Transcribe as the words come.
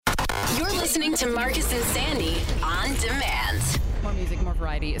listening to Marcus and Sandy on demand. More music, more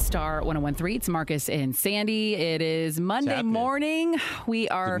variety. Star 101.3. It's Marcus and Sandy. It is Monday morning. We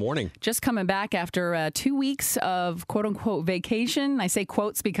are just coming back after 2 weeks of quote unquote vacation. I say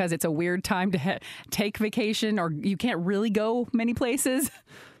quotes because it's a weird time to take vacation, or you can't really go many places.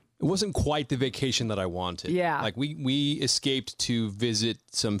 It wasn't quite the vacation that I wanted. Yeah. Like we escaped to visit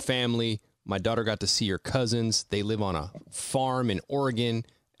some family. My daughter got to see her cousins. They live on a farm in Oregon,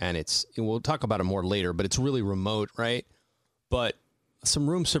 and we'll talk about it more later, but it's really remote, right? But some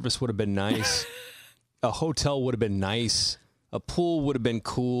room service would have been nice. A hotel would have been nice. A pool would have been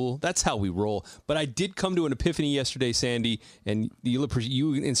cool. That's how we roll. But I did come to an epiphany yesterday, Sandy, and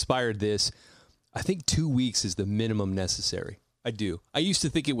you inspired this. I think 2 weeks is the minimum necessary. I do. I used to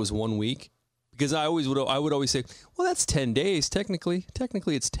think it was 1 week because I would always say, well, that's 10 days. Technically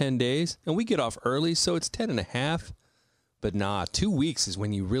it's 10 days. And we get off early, so it's 10 and a half. But nah, 2 weeks is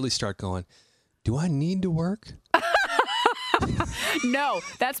when you really start going, do I need to work? No,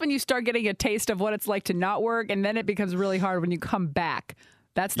 that's when you start getting a taste of what it's like to not work, and then it becomes really hard when you come back.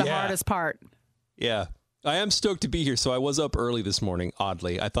 That's the hardest part. Yeah. I am stoked to be here, so I was up early this morning,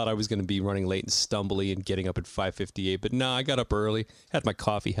 oddly. I thought I was going to be running late and stumbly and getting up at 5:58, but no, I got up early, had my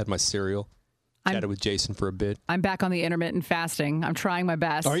coffee, had my cereal. Chatted with Jason for a bit. I'm back on the intermittent fasting. I'm trying my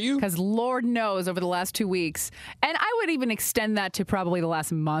best. Are you? Because Lord knows over the last 2 weeks, and I would even extend that to probably the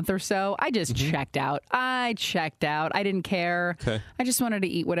last month or so, I just checked out. I didn't care. Okay. I just wanted to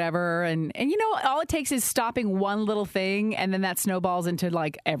eat whatever. And you know, all it takes is stopping one little thing, and then that snowballs into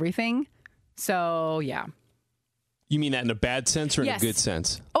like everything. So, yeah. You mean that in a bad sense or in a good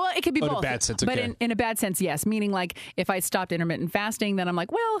sense? Well, it could be both. In a bad sense, okay. But in a bad sense, yes. Meaning like if I stopped intermittent fasting, then I'm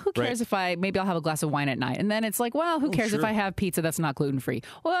like, well, who cares if maybe I'll have a glass of wine at night. And then it's like, well, who cares if I have pizza that's not gluten-free?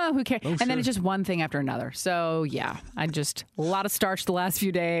 Well, who cares? And then it's just one thing after another. So, yeah, a lot of starch the last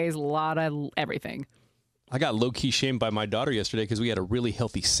few days, a lot of everything. I got low-key shamed by my daughter yesterday because we had a really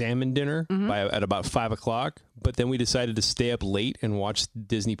healthy salmon dinner at about 5 o'clock. But then we decided to stay up late and watch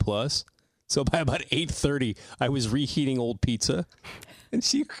Disney+. So by about 8:30, I was reheating old pizza, and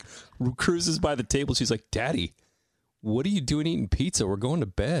she cruises by the table. She's like, "Daddy, what are you doing eating pizza? We're going to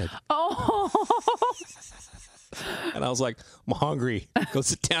bed." Oh. And I was like, "I'm hungry. Go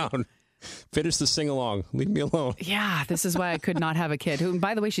sit down. Finish the sing-along. Leave me alone." Yeah, this is why I could not have a kid. Who,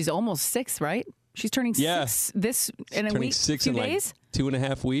 by the way, she's almost 6, right? She's turning 6 in a week, 6 2 in days? Like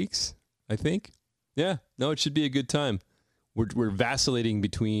 2.5 weeks, I think. Yeah. No, it should be a good time. We're vacillating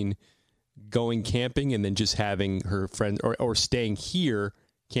between going camping and then just having her friends or staying here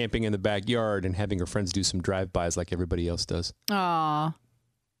camping in the backyard and having her friends do some drive-bys like everybody else does. Aww.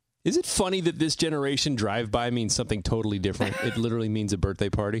 Is it funny that this generation drive-by means something totally different? It literally means a birthday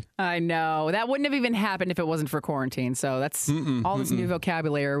party. I know. That wouldn't have even happened if it wasn't for quarantine. So that's all this new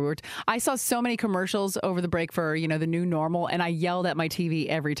vocabulary. I saw so many commercials over the break for, the new normal, and I yelled at my TV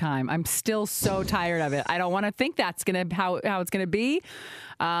every time. I'm still so tired of it. I don't want to think that's how it's going to be.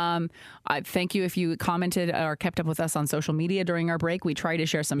 I thank you if you commented or kept up with us on social media during our break. We try to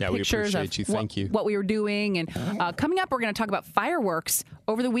share some pictures of what we were doing. And coming up, we're going to talk about fireworks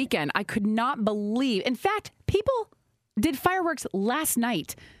over the weekend. I could not believe. In fact, people did fireworks last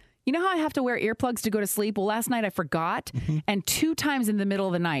night. You know how I have to wear earplugs to go to sleep? Well, last night I forgot. And 2 times in the middle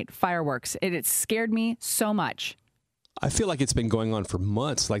of the night, fireworks. It scared me so much. I feel like it's been going on for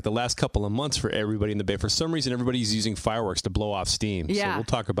months, like the last couple of months for everybody in the Bay. For some reason, everybody's using fireworks to blow off steam. Yeah. So we'll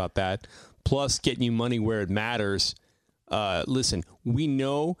talk about that. Plus, getting you money where it matters. Listen, we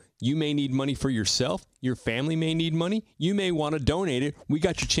know you may need money for yourself. Your family may need money. You may want to donate it. We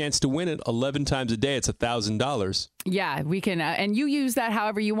got your chance to win it 11 times a day. It's $1,000. Yeah, we can. And you use that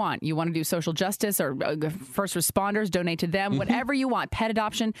however you want. You want to do social justice or first responders, donate to them, whatever you want. Pet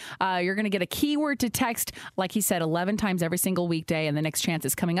adoption. You're going to get a keyword to text, like he said, 11 times every single weekday. And the next chance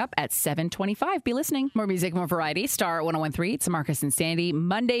is coming up at 7:25. Be listening. More music, more variety. Star 101.3. It's Marcus and Sandy.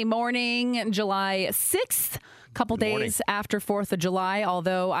 Monday morning, July 6th. Couple days after 4th of July,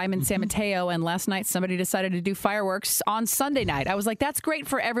 although I'm in San Mateo, and last night somebody decided to do fireworks on Sunday night. I was like, that's great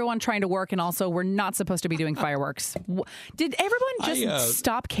for everyone trying to work, and also we're not supposed to be doing fireworks. Did everyone just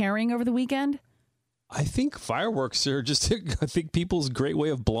stop caring over the weekend? I think fireworks are just, I think people's great way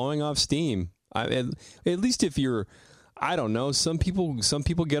of blowing off steam. At least if you're, I don't know, some people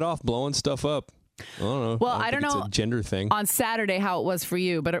get off blowing stuff up. I don't know. Well, I don't know. It's a gender thing. On Saturday how it was for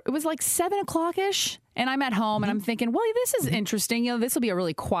you, but it was like 7 o'clock-ish, and I'm at home, and I'm thinking, well, this is interesting. This will be a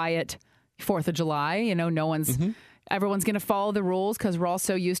really quiet 4th of July. No one's... Everyone's going to follow the rules because we're all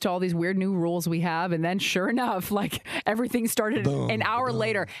so used to all these weird new rules we have. And then sure enough, like everything started an hour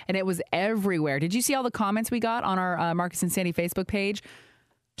later, and it was everywhere. Did you see all the comments we got on our Marcus and Sandy Facebook page?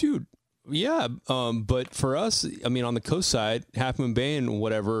 Dude, Yeah, but for us, I mean, on the coast side, Half Moon Bay and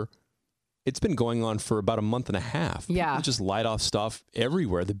whatever, it's been going on for about a month and a half. Yeah. People just light off stuff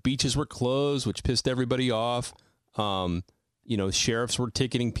everywhere. The beaches were closed, which pissed everybody off. Sheriffs were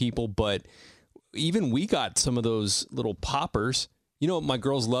ticketing people, but even we got some of those little poppers. You know what my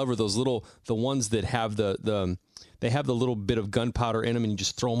girls love are those the ones that have they have the little bit of gunpowder in them and you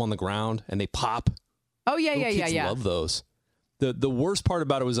just throw them on the ground and they pop. Oh, yeah, Little yeah. kids love those. The worst part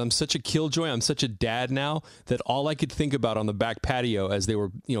about it was I'm such a killjoy. I'm such a dad now that all I could think about on the back patio as they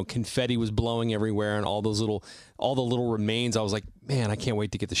were, confetti was blowing everywhere and all the little remains. I was like, man, I can't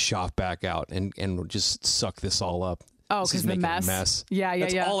wait to get the shop back out and just suck this all up. Oh, because the mess. Yeah.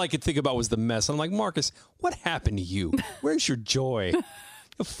 That's all I could think about was the mess. I'm like, Marcus, what happened to you? Where's your joy?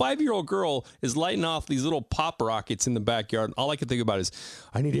 A 5-year-old girl is lighting off these little pop rockets in the backyard. All I can think about is,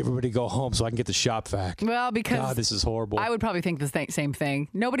 I need everybody to go home so I can get the shop back. Well, because God, this is horrible. I would probably think the same thing.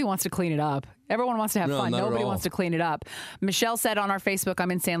 Nobody wants to clean it up. Everyone wants to have fun. Nobody wants to clean it up. Michelle said on our Facebook,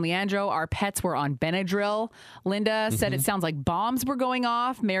 I'm in San Leandro. Our pets were on Benadryl. Linda said it sounds like bombs were going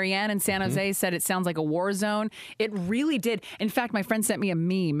off. Marianne in San Jose said it sounds like a war zone. It really did. In fact, my friend sent me a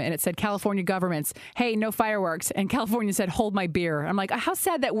meme and it said, California governments, hey, no fireworks. And California said, hold my beer. I'm like, how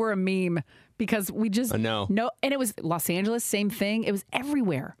sad that we're a meme because we just know. And it was Los Angeles, same thing. It was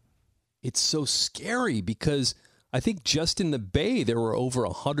everywhere. It's so scary because I think just in the Bay, there were over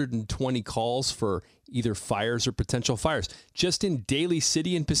 120 calls for either fires or potential fires. Just in Daly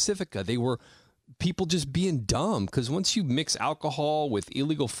City and Pacifica, they were people just being dumb because once you mix alcohol with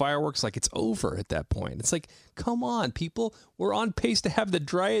illegal fireworks, like it's over at that point. It's like, come on, people, we're on pace to have the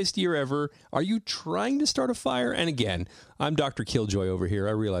driest year ever. Are you trying to start a fire? And again, I'm Dr. Killjoy over here.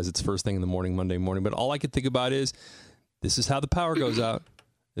 I realize it's first thing in the morning, Monday morning, but all I could think about is this is how the power goes out.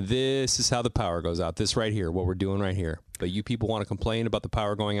 This is how the power goes out. This right here, what we're doing right here. But you people want to complain about the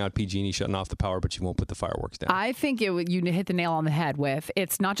power going out, PG&E shutting off the power, but you won't put the fireworks down. I think you hit the nail on the head with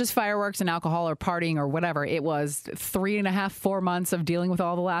it's not just fireworks and alcohol or partying or whatever. It was 3.5, 4 months of dealing with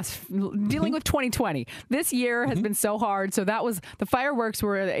dealing with 2020. This year has been so hard. So that was the fireworks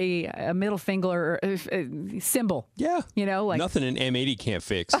were a middle finger or a symbol. Yeah. Like nothing an M80 can't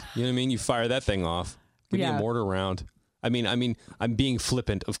fix. You know what I mean? You fire that thing off. Give me a mortar round. I mean, I'm being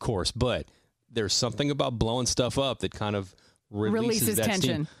flippant, of course, but there's something about blowing stuff up that kind of releases that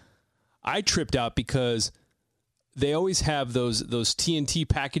tension. Steam. I tripped out because they always have those TNT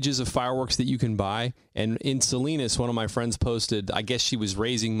packages of fireworks that you can buy. And in Salinas, one of my friends posted, I guess she was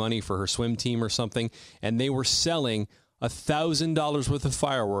raising money for her swim team or something, and they were selling $1,000 worth of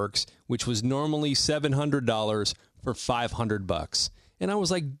fireworks, which was normally $700 for $500. And I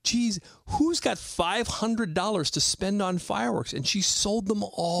was like, geez, who's got $500 to spend on fireworks? And she sold them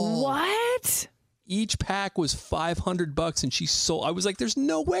all. What? Each pack was $500 and she sold. I was like, there's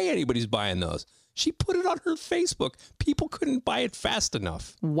no way anybody's buying those. She put it on her Facebook. People couldn't buy it fast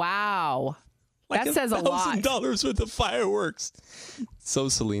enough. Wow. Like that says a lot. $1,000 worth of fireworks. So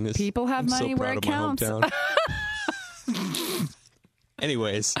Salinas. People have money where it counts.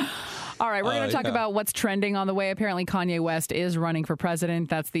 Anyways. All right, we're going to talk about what's trending on the way. Apparently, Kanye West is running for president.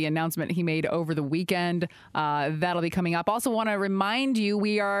 That's the announcement he made over the weekend. That'll be coming up. Also want to remind you,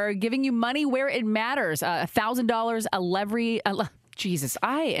 we are giving you money where it matters. $1,000 Jesus,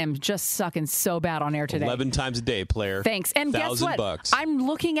 I am just sucking so bad on air today. 11 times a day, player. Thanks. And guess what? $1,000. I'm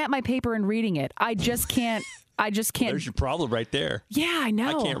looking at my paper and reading it. I just can't. There's your problem right there. Yeah, I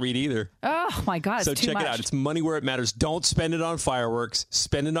know. I can't read either. Oh, my God. So check it out. It's money where it matters. Don't spend it on fireworks.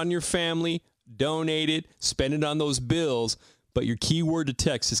 Spend it on your family. Donate it. Spend it on those bills. But your keyword to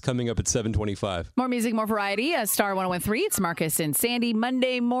text is coming up at 7:25. More music, more variety. Star 101.3. It's Marcus and Sandy.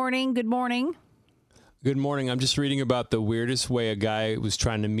 Monday morning. Good morning. Good morning. I'm just reading about the weirdest way a guy was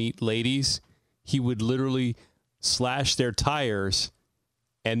trying to meet ladies. He would literally slash their tires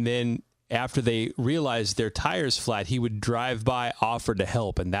and then after they realized their tire's flat, he would drive by, offer to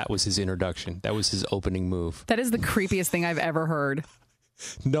help, and that was his introduction. That was his opening move. That is the creepiest thing I've ever heard.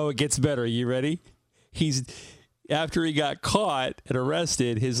 No, it gets better. You ready? After he got caught and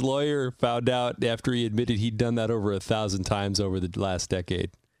arrested, his lawyer found out after he admitted he'd done that over 1,000 times over the last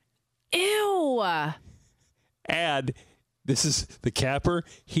decade. Ew. And this is the capper.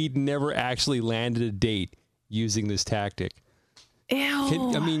 He'd never actually landed a date using this tactic.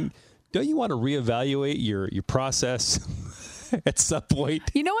 Ew. Don't you want to reevaluate your process at some point?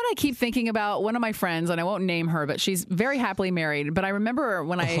 You know what I keep thinking about? One of my friends, and I won't name her, but she's very happily married. But I remember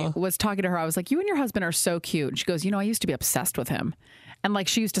when I was talking to her, I was like, you and your husband are so cute. She goes, I used to be obsessed with him. And like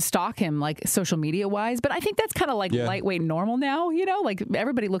she used to stalk him like social media wise, but I think that's kind of like lightweight normal now, like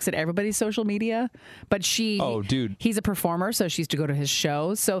everybody looks at everybody's social media, but he's a performer, so she used to go to his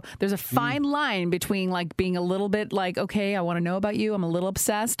shows. So there's a fine line between like being a little bit like, okay, I want to know about you, I'm a little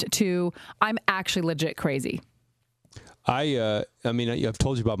obsessed, to I'm actually legit crazy. I mean, I've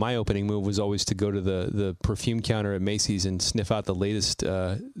told you about my opening move was always to go to the perfume counter at Macy's and sniff out the latest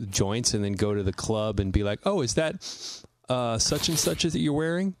joints, and then go to the club and be like, oh, is that such and such that you're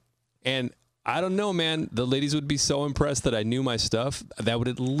wearing? And I don't know, man. The ladies would be so impressed that I knew my stuff. That would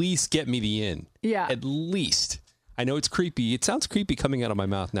at least get me the in. Yeah. At least. I know it's creepy. It sounds creepy coming out of my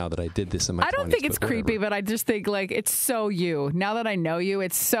mouth now that I did this in my 20s. I don't think it's creepy, but I just think like it's so you. Now that I know you,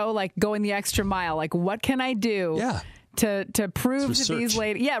 it's so like going the extra mile. Like, what can I do? Yeah. To prove to these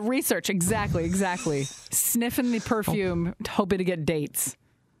ladies. Yeah, research. Exactly. Sniffing the perfume, hoping to get dates.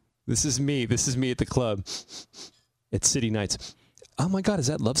 This is me at the club. It's City Nights. Oh my God, is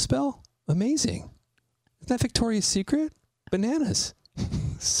that Love Spell? Amazing. Is that Victoria's Secret? Bananas.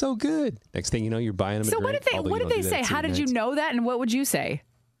 So good. Next thing you know, you're buying them a drink. So what did they say? How did you know that? And what would you say?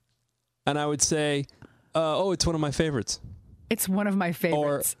 And I would say, it's one of my favorites. It's one of my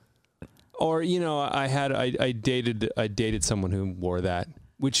favorites. Or I dated someone who wore that,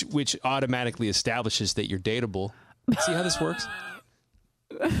 which automatically establishes that you're dateable. See how this works?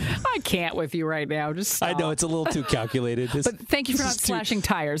 I can't with you right now. Just stop. I know it's a little too calculated. But thank you for not slashing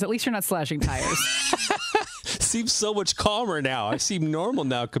tires. At least you're not slashing tires. Seems so much calmer now. I seem normal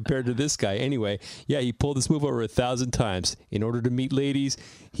now compared to this guy. Anyway, yeah, he pulled this move over 1,000 times. In order to meet ladies,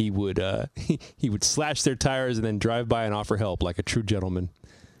 he would he would slash their tires and then drive by and offer help like a true gentleman.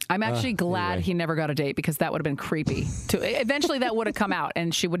 I'm actually glad he never got a date, because that would have been creepy. Eventually that would have come out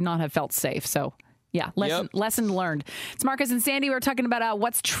and she would not have felt safe. So yeah, lesson learned. It's Marcus and Sandy. We're talking about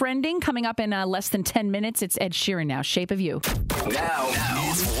what's trending coming up in less than 10 minutes. It's Ed Sheeran now, Shape of You. Now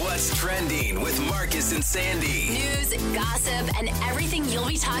it's What's Trending with Marcus and Sandy. News, gossip, and everything you'll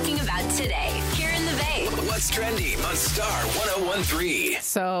be talking about today here in the Bay. What's Trending on Star 1013.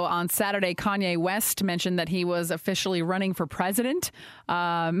 So on Saturday, Kanye West mentioned that he was officially running for president.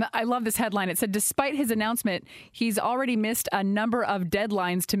 I love this headline. It said, despite his announcement, he's already missed a number of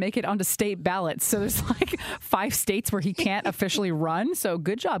deadlines to make it onto state ballots. So there's like 5 states where he can't officially run. So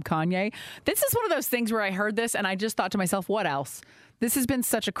good job, Kanye. This is one of those things where I heard this and I just thought to myself, what else? This has been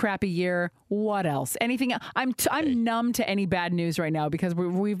such a crappy year. What else? Anything? I'm numb to any bad news right now because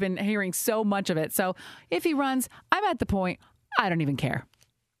we've been hearing so much of it. So if he runs, I'm at the point I don't even care.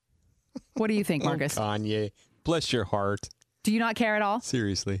 What do you think, Marcus? Kanye, bless your heart. Do you not care at all?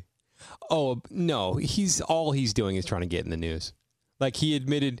 Seriously. Oh, no. He's doing is trying to get in the news. Like he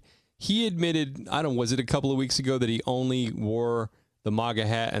admitted, was it a couple of weeks ago that he only wore the MAGA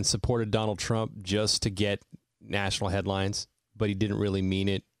hat and supported Donald Trump just to get national headlines, but he didn't really mean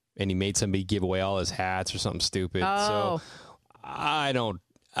it, and he made somebody give away all his hats or something stupid. Oh. So I don't.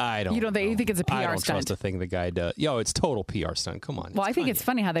 You think it's a PR stunt? I don't trust the thing the guy does. It's total PR stunt. Come on. Well, I think it's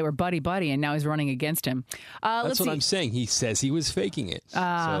funny how they were buddy, and now he's running against him. That's what I'm saying. He says he was faking it.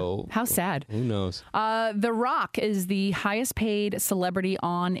 So how sad. Who knows? The Rock is the highest paid celebrity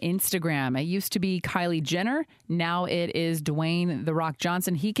on Instagram. It used to be Kylie Jenner. Now it is Dwayne "The Rock"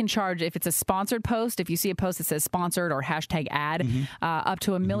 Johnson. He can charge, if it's a sponsored post, if you see a post that says sponsored or hashtag ad, up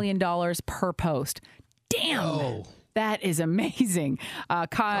to $1 million per post. Damn. Oh. That is amazing.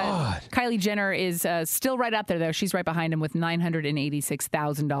 Kylie Jenner is still right up there, though. She's right behind him with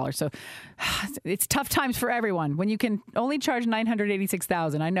 $986,000. So it's tough times for everyone. When you can only charge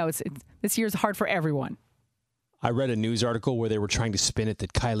 $986,000, I know this year's hard for everyone. I read a news article where they were trying to spin it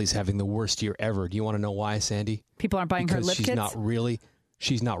that Kylie's having the worst year ever. Do you want to know why, Sandy? People aren't buying her lip kits?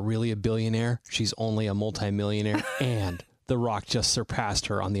 She's not really a billionaire. She's only a multimillionaire. And The Rock just surpassed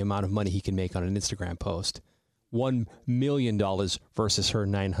her on the amount of money he can make on an Instagram post. $1 million versus her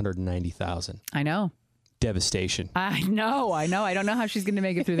 $990,000. I know. Devastation. I know. I don't know how she's going to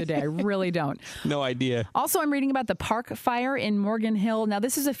make it through the day. I really don't. No idea. Also, I'm reading about the park fire in Morgan Hill. Now,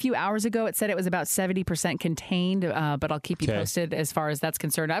 this is a few hours ago. It said it was about 70% contained, but I'll keep you posted as far as that's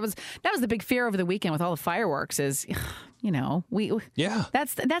concerned. That was the big fear over the weekend with all the fireworks is,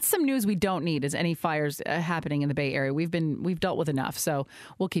 that's some news we don't need is any fires happening in the Bay Area. We've dealt with enough, so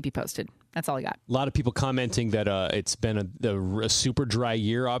we'll keep you posted. That's all I got. A lot of people commenting that it's been a super dry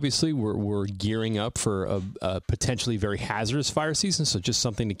year. Obviously, we're gearing up for a potentially very hazardous fire season. So just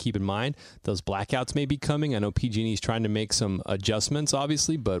something to keep in mind. Those blackouts may be coming. I know PG&E is trying to make some adjustments,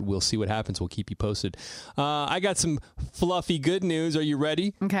 obviously, but we'll see what happens. We'll keep you posted. I got some fluffy good news. Are you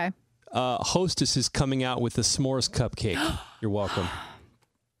ready? Okay. Hostess is coming out with a s'mores cupcake. You're welcome.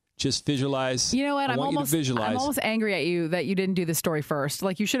 Just visualize. You know what? I want you to visualize. I'm almost angry at you that you didn't do the story first.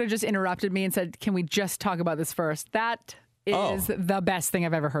 Like, you should have just interrupted me and said, can we just talk about this first? That is the best thing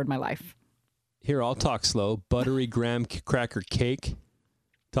I've ever heard in my life. Here, I'll talk slow. Buttery graham cracker cake,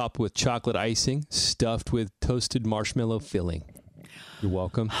 topped with chocolate icing, stuffed with toasted marshmallow filling. You're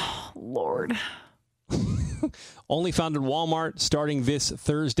welcome. Oh, Lord. Only found at Walmart starting this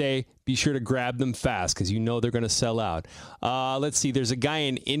Thursday. Be sure to grab them fast because you know they're going to sell out. Let's see. There's a guy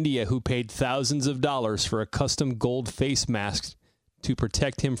in India who paid thousands of dollars for a custom gold face mask to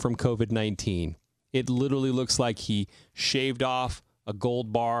protect him from COVID-19. It literally looks like he shaved off a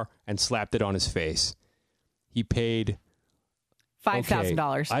gold bar and slapped it on his face. He paid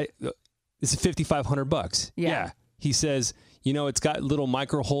 $5,000. It's $5,500. Yeah. He says, it's got little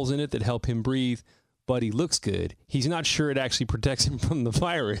micro holes in it that help him breathe. But he looks good. He's not sure it actually protects him from the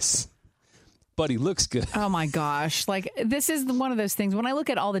virus, but he looks good. Oh, my gosh. Like, this is one of those things. When I look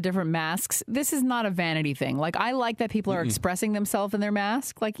at all the different masks, this is not a vanity thing. Like, I like that people are expressing themselves in their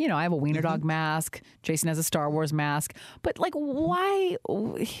mask. Like, I have a Wiener Dog mask. Jason has a Star Wars mask. But, like, why?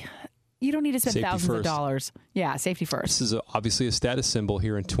 You don't need to spend thousands of dollars. Yeah, safety first. This is obviously a status symbol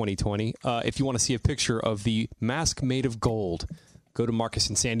here in 2020. If you want to see a picture of the mask made of gold, go to Marcus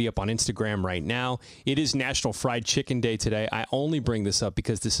and Sandy up on Instagram right now. It is National Fried Chicken Day today. I only bring this up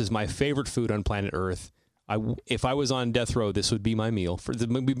because this is my favorite food on planet Earth. If I was on death row, this would be my meal.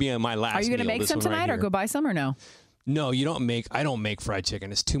 Would be my last meal. Are you going to make some tonight or go buy some or no? No, I don't make fried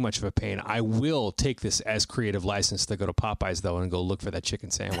chicken. It's too much of a pain. I will take this as creative license to go to Popeyes, though, and go look for that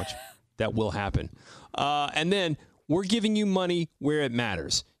chicken sandwich. That will happen. And then we're giving you money where it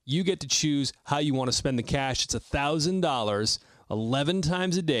matters. You get to choose how you want to spend the cash. It's $1,000. 11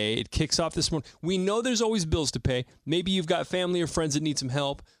 times a day. It kicks off this morning. We know there's always bills to pay. Maybe you've got family or friends that need some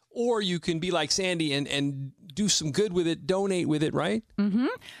help, or you can be like Sandy and do some good with it, donate with it, right? Mm-hmm.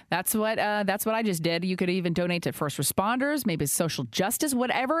 That's what I just did. You could even donate to first responders, maybe social justice,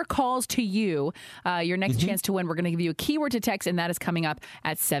 whatever calls to you. Your next chance to win, we're going to give you a keyword to text, and that is coming up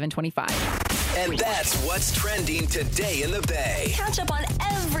at 7:25. And that's what's trending today in the Bay. Catch up on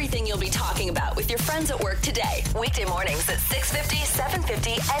everything you'll be talking about with your friends at work today. Weekday mornings at 6:50,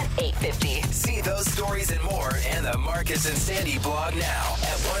 7:50, and 8:50. See those stories and more in the Marcus and Sandy blog now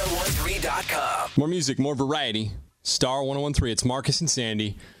at 1013.com. More music, more variety. Star 1013. It's Marcus and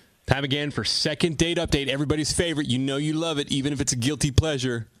Sandy. Time again for second date update. Everybody's favorite. You know you love it, even if it's a guilty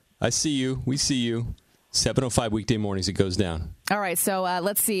pleasure. I see you. We see you. 7:05 weekday mornings, it goes down. All right, so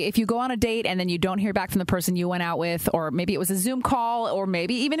let's see. If you go on a date and then you don't hear back from the person you went out with, or maybe it was a Zoom call, or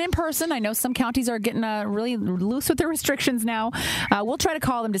maybe even in person. I know some counties are getting really loose with their restrictions now. We'll try to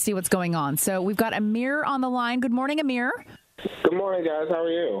call them to see what's going on. So we've got Amir on the line. Good morning, Amir. Good morning, guys. How are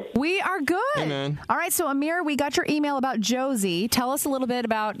you? We are good. Hey, man. All right, so Amir, we got your email about Josie. Tell us a little bit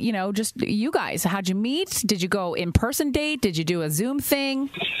about, just you guys. How'd you meet? Did you go in-person date? Did you do a Zoom thing?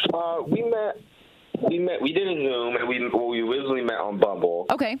 We did a Zoom, and we originally met on Bumble.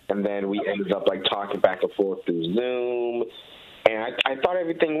 Okay. And then we ended up, talking back and forth through Zoom. And I thought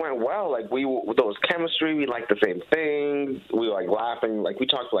everything went well. There was chemistry. We liked the same things. We were, laughing. We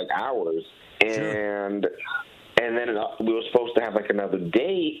talked for, hours. And then we were supposed to have, another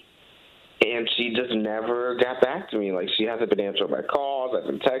date. And she just never got back to me. She hasn't been answering my calls. I've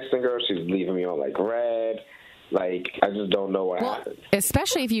been texting her. She's leaving me on, red. I just don't know what happened.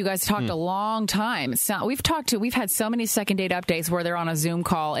 Especially if you guys talked a long time. So we've had so many second date updates where they're on a Zoom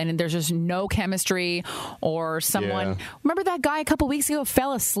call and there's just no chemistry, or someone. Yeah. Remember that guy a couple weeks ago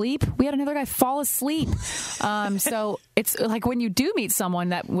fell asleep? We had another guy fall asleep. So it's when you do meet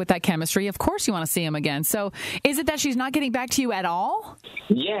someone with that chemistry, of course you want to see him again. So is it that she's not getting back to you at all?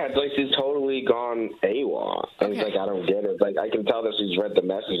 Yeah, it's she's totally gone AWOL. And Okay. it's I don't get it. I can tell that she's read the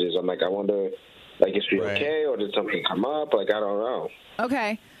messages. I'm I wonder. Is she okay, or did something come up? I don't know.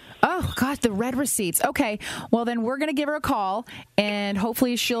 Okay. Oh, God, the red receipts. Okay. Well, then we're going to give her a call, and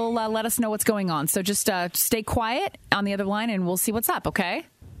hopefully she'll let us know what's going on. So just stay quiet on the other line, and we'll see what's up, okay?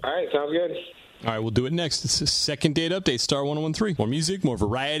 All right, sounds good. All right, we'll do it next. It's a second date update, Star 1013. More music, more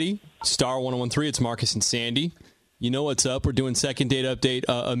variety. Star 1013, it's Marcus and Sandy. You know what's up. We're doing second date update.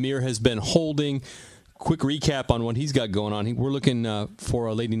 Amir has been holding. Quick recap on what he's got going on. We're looking for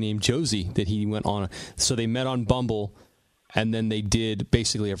a lady named Josie that he went on. So they met on Bumble, and then they did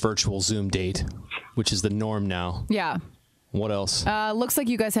basically a virtual Zoom date, which is the norm now. Yeah. What else? Looks like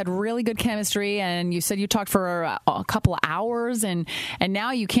you guys had really good chemistry, and you said you talked for a couple of hours, and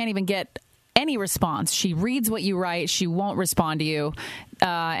now you can't even get any response. She reads what you write. She won't respond to you.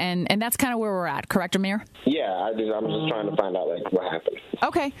 And that's kind of where we're at. Correct, Amir? Yeah, I'm just trying to find out what happened.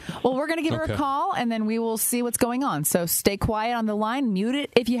 Okay. Well, we're going to give her a call, and then we will see what's going on. So stay quiet on the line. Mute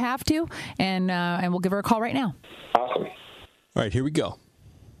it if you have to, and we'll give her a call right now. Awesome. All right, here we go.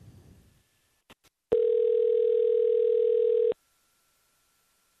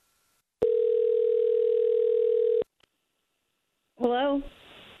 Hello.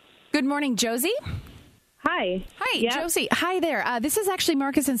 Good morning, Josie. Hi. Hi, Yep. Josie. Hi there. This is actually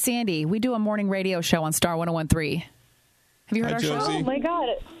Marcus and Sandy. We do a morning radio show on Star 101.3. Have you heard Hi, our Josie. show? Oh my God.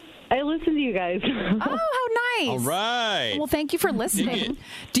 I listen to you guys. Oh, how nice. All right. Well, thank you for listening.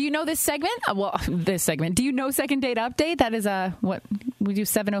 Do you know this segment? This segment. Do you know Second Date Update? That is what we do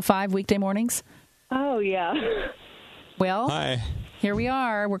 7:05 weekday mornings. Oh, yeah. Well, Hi. here we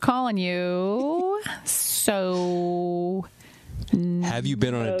are. We're calling you. So, Have you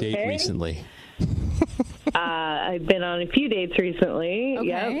been on a date Okay. recently? I've been on a few dates recently.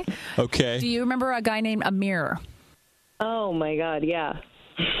 okay. Yep. Okay. Do you remember a guy named Amir? Oh my God. Yeah.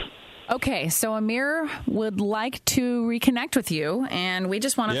 Okay, so Amir would like to reconnect with you, and we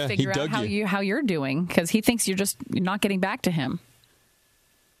just want to figure out how you're doing, because he thinks you're not getting back to him.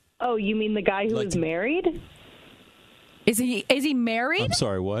 Oh, you mean the guy who was married? Is he married? I'm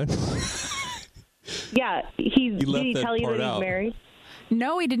sorry, what? Yeah. Did he tell you that he's married?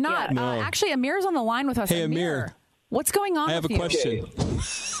 No, he did not. Yeah. No. Actually, Amir's on the line with us. Hey, Amir. What's going on I have a with you?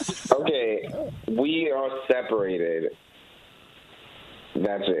 question. Okay, we are separated.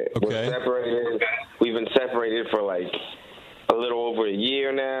 That's it. Okay. We're separated. We've been separated for a little over a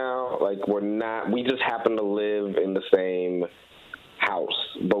year now. We just happen to live in the same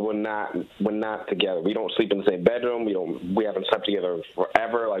house, but we're not together. We don't sleep in the same bedroom. We haven't slept together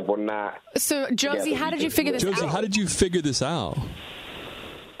forever. We're not. So, Josie, how did you figure this out? Josie, how did you figure this out?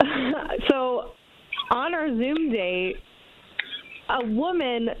 So, on our Zoom date, a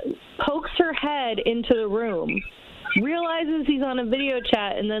woman pokes her head into the room, realizes he's on a video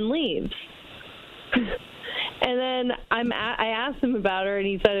chat, and then leaves. And then I asked him about her, and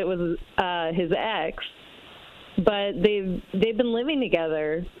he said it was his ex. But they've been living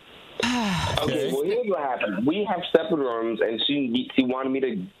together. Okay, well, here's what happened. We have separate rooms, and she wanted me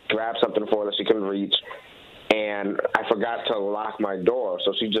to grab something for her that she couldn't reach, and I forgot to lock my door,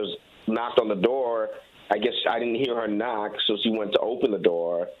 so she just knocked on the door. I guess I didn't hear her knock, so she went to open the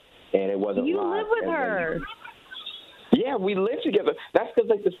door, and it wasn't You locked. live with her. Yeah, we live together. That's because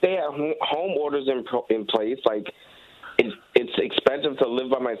the stay-at-home orders in place. It's expensive to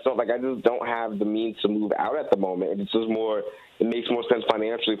live by myself. I just don't have the means to move out at the moment. It's just it makes more sense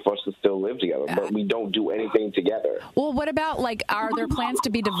financially for us to still live together, but we don't do anything together. Well, what about, are there plans to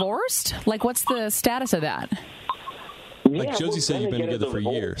be divorced? What's the status of that? Josie said, you've been together for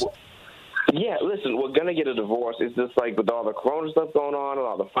years. Yeah, listen, we're going to get a divorce. It's just with all the corona stuff going on and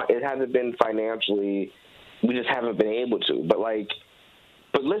all it hasn't been financially, we just haven't been able to.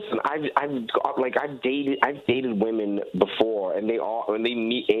 But listen, I've dated women before, and when they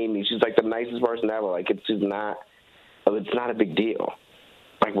meet Amy, she's the nicest person ever. It's not a big deal.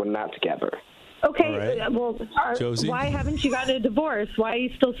 We're not together. Okay, right. well, Josie? why haven't you gotten a divorce? Why are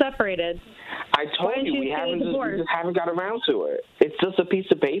you still separated? I told you we just haven't got around to it. It's just a piece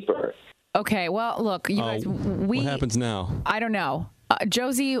of paper. Okay, well, look, you guys, what happens now? I don't know.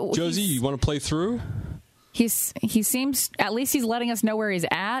 Josie, you want to play through? He seems, at least he's letting us know where he's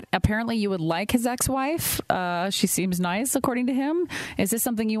at. Apparently you would like his ex-wife. She seems nice, according to him. Is this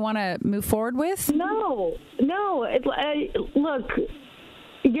something you want to move forward with? No. Look,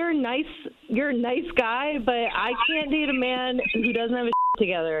 you're a nice guy, but I can't date a man who doesn't have his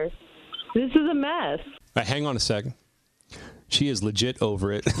together. This is a mess. All right, hang on a second. She is legit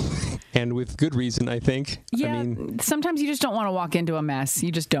over it, and with good reason, I think. Yeah, sometimes you just don't want to walk into a mess.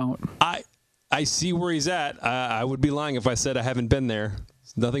 You just don't. I see where he's at. I would be lying if I said I haven't been there.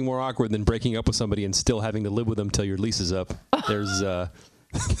 It's nothing more awkward than breaking up with somebody and still having to live with them till your lease is up. There's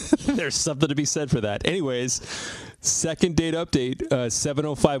there's something to be said for that. Anyways, Second Date Update,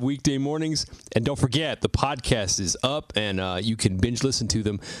 7:05 weekday mornings. And don't forget, the podcast is up, and you can binge listen to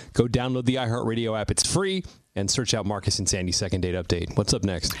them. Go download the iHeartRadio app. It's free. And search out Marcus and Sandy's Second Date Update. What's up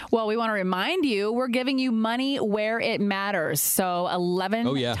next? Well, we want to remind you, we're giving you money where it matters. So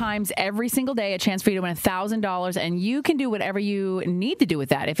 11 times every single day, a chance for you to win $1,000. And you can do whatever you need to do with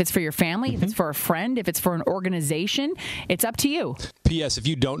that. If it's for your family, if it's for a friend, if it's for an organization, it's up to you. P.S. If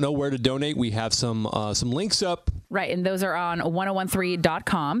you don't know where to donate, we have some links up Right, and those are on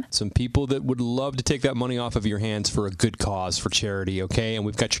 1013.com. Some people that would love to take that money off of your hands for a good cause, for charity, okay? And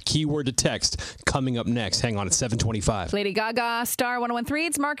we've got your keyword to text coming up next. Hang on, it's 7:25. Lady Gaga, Star 1013.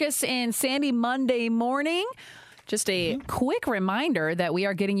 It's Marcus and Sandy Monday morning. Just a quick reminder that we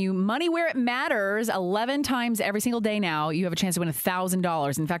are getting you money where it matters 11 times every single day now. You have a chance to win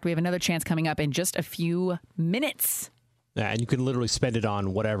 $1,000. In fact, we have another chance coming up in just a few minutes. Yeah, and you can literally spend it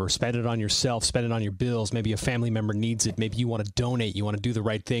on whatever. Spend it on yourself. Spend it on your bills. Maybe a family member needs it. Maybe you want to donate. You want to do the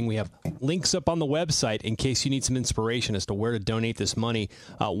right thing. We have links up on the website in case you need some inspiration as to where to donate this money.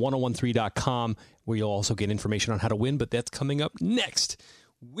 1013.com, where you'll also get information on how to win. But that's coming up next.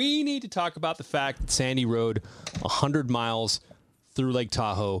 We need to talk about the fact that Sandy rode 100 miles through Lake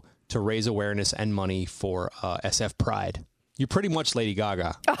Tahoe to raise awareness and money for SF Pride. You're pretty much Lady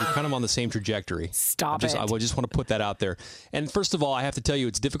Gaga. You're kind of on the same trajectory. Stop it. I just want to put that out there. And first of all, I have to tell you,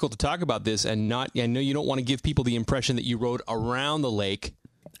 it's difficult to talk about this and I know you don't want to give people the impression that you rode around the lake.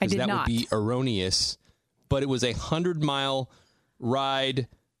 I did that not. Would be erroneous. But it was a 100-mile ride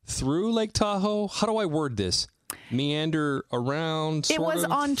through Lake Tahoe. How do I word this? Meander around, It was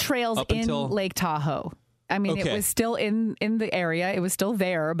on trails in Lake Tahoe. I mean, Okay. It was still in the area. It was still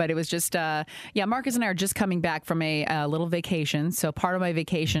there, but it was just, Marcus and I are just coming back from a little vacation. So part of my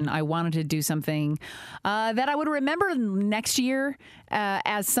vacation, I wanted to do something that I would remember next year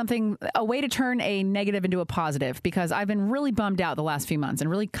as something, a way to turn a negative into a positive, because I've been really bummed out the last few months and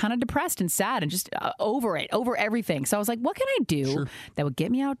really kind of depressed and sad and just over everything. So I was like, what can I do that would get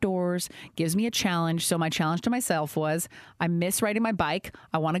me outdoors, gives me a challenge? So my challenge to myself was, I miss riding my bike.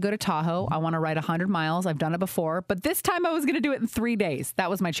 I want to go to Tahoe. I want to ride 100 miles. I've done it before, but this time I was going to do it in 3 days.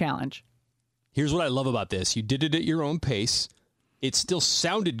 That was my challenge. Here's what I love about this. You did it at your own pace. It still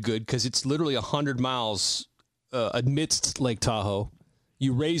sounded good because it's literally 100 miles amidst Lake Tahoe.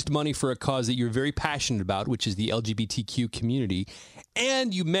 You raised money for a cause that you're very passionate about, which is the LGBTQ community,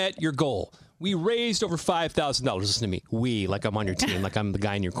 and you met your goal. We raised over $5,000. Listen to me. We, like I'm on your team, like I'm the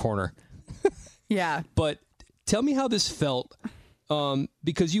guy in your corner. Yeah. But tell me how this felt.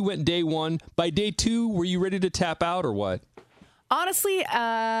 Because you went day one. By day two, were you ready to tap out or what? Honestly,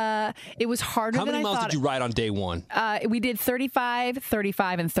 it was harder than I thought. How many miles did you ride on day one? We did 35,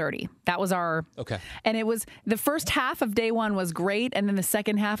 35, and 30. That was our... Okay. And it was... The first half of day one was great, and then the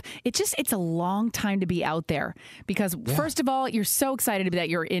second half, it's a long time to be out there. Because, first of all, you're so excited that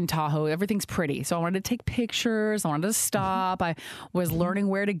you're in Tahoe. Everything's pretty. So I wanted to take pictures. I wanted to stop. I was learning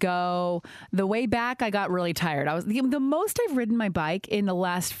where to go. The way back, I got really tired. The most I've ridden my bike in the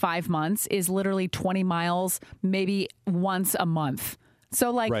last 5 months is literally 20 miles, maybe once a month.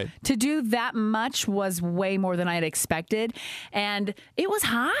 So to do that much was way more than I had expected. And it was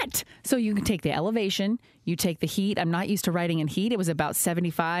hot. So you can take the elevation, you take the heat. I'm not used to riding in heat. It was about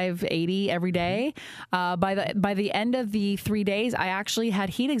 75, 80 every day. By the end of the 3 days, I actually had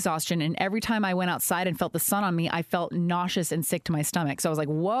heat exhaustion. And every time I went outside and felt the sun on me, I felt nauseous and sick to my stomach. So I was like,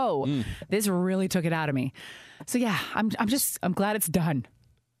 whoa, this really took it out of me. So yeah, I'm glad it's done.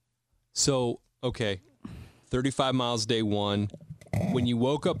 So, okay. 35 miles day one. When you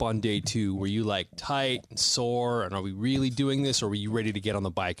woke up on day two, were you like tight and sore? And are we really doing this? Or were you ready to get on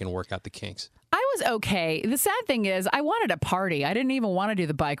the bike and work out the kinks? I was okay. The sad thing is I wanted a party. I didn't even want to do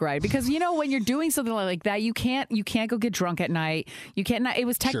the bike ride because, when you're doing something like that, you can't go get drunk at night. You can't. It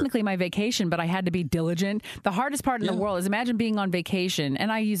was technically my vacation, but I had to be diligent. The hardest part in the world is imagine being on vacation.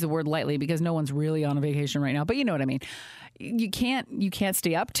 And I use the word lightly because no one's really on a vacation right now, but you know what I mean. You can't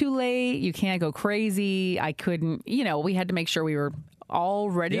stay up too late. You can't go crazy. I couldn't, we had to make sure we were all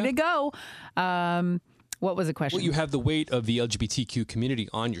ready to go. What was the question? Well, you have the weight of the LGBTQ community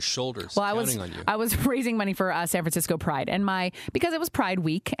on your shoulders. Well, I was raising money for San Francisco Pride, and because it was Pride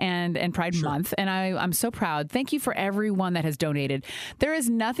Week and Pride Month, and I'm so proud. Thank you for everyone that has donated. There is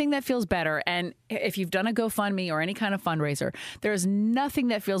nothing that feels better, and if you've done a GoFundMe or any kind of fundraiser, there is nothing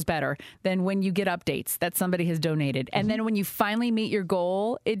that feels better than when you get updates that somebody has donated, and then when you finally meet your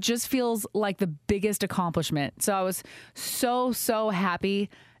goal, it just feels like the biggest accomplishment. So I was so happy.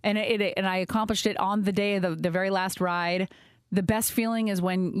 And I accomplished it on the day of the very last ride. The best feeling is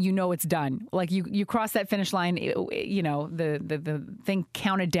when it's done. Like you cross that finish line, the thing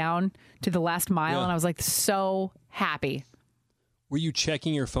counted down to the last mile, and I was like so happy. Were you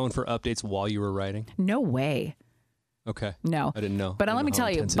checking your phone for updates while you were riding? No way. Okay. No. I didn't know. But let me tell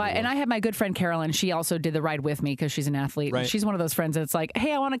you, and I had my good friend Carolyn. She also did the ride with me because she's an athlete. Right. She's one of those friends that's like,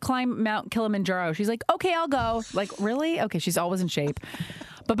 hey, I want to climb Mount Kilimanjaro. She's like, okay, I'll go. Like, really? Okay, she's always in shape.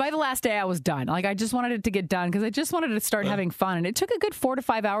 But by the last day, I was done. Like, I just wanted it to get done because I just wanted to start having fun. And it took a good 4 to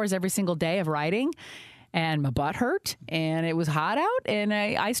 5 hours every single day of riding. and my butt hurt, and it was hot out, and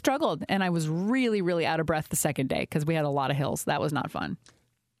I struggled, and I was really, really out of breath the second day because we had a lot of hills. That was not fun.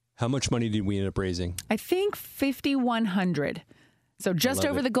 How much money did we end up raising? I think $5,100. So just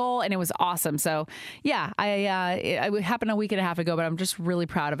over the goal, and it was awesome. So, yeah, it happened a week and a half ago, but I'm just really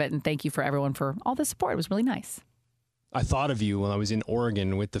proud of it, and thank you for everyone for all the support. It was really nice. I thought of you when I was in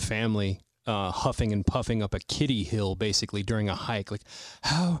Oregon with the family, huffing and puffing up a kiddie hill, basically, during a hike. Like,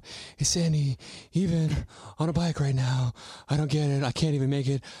 how is Sandy even on a bike right now? I don't get it. I can't even make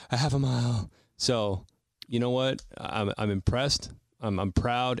it a half a mile. So, you know what? I'm impressed. I'm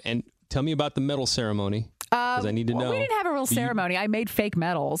proud. And tell me about the medal ceremony. Because I need to know. We didn't have a real ceremony. I made fake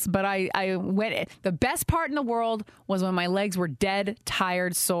medals, but I went. The best part in the world was when my legs were dead,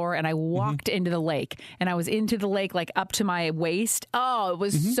 tired, sore, and I walked into the lake. And I was into the lake like up to my waist. Oh, it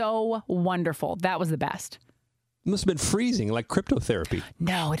was so wonderful. That was the best. It must have been freezing, like cryptotherapy.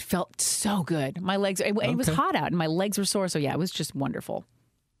 No, it felt so good. My legs. It was hot out, and my legs were sore. So yeah, it was just wonderful.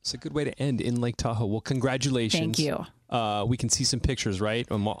 It's a good way to end in Lake Tahoe. Well, congratulations. Thank you. We can see some pictures, right?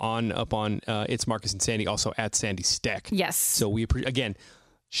 Up on It's Marcus and Sandy, also at Sandy Steck. Yes. So we again,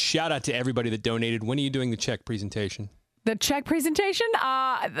 shout out to everybody that donated. When are you doing the check presentation? The check presentation?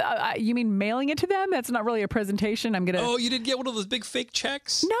 You mean mailing it to them? That's not really a presentation. Oh, you didn't get one of those big fake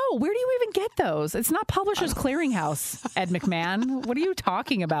checks? No. Where do you even get those? It's not Publishers Clearinghouse, Ed McMahon. What are you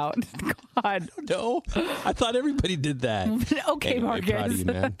talking about? God. No. I thought everybody did that. Okay, anyway, Marcus. Proud of you,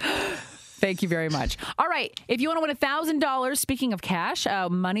 man. Thank you very much. All right. If you want to win $1,000, speaking of cash,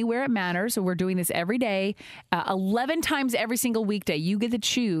 money where it matters. So we're doing this every day, 11 times every single weekday. You get to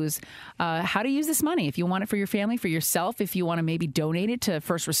choose how to use this money. If you want it for your family, for yourself, if you want to maybe donate it to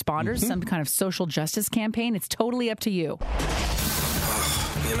first responders, some kind of social justice campaign, it's totally up to you.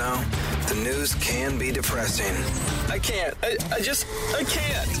 You know, the news can be depressing. I can't. I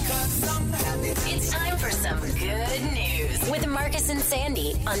can't. It's time for some good news with Marcus and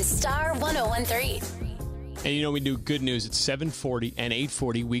Sandy on Star 101.3. And you know, we do good news at 7:40 and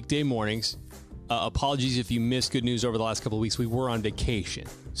 8:40 weekday mornings. Apologies if you missed good news over the last couple of weeks. We were on vacation.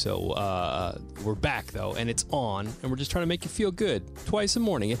 So we're back, though, and it's on, and we're just trying to make you feel good. Twice a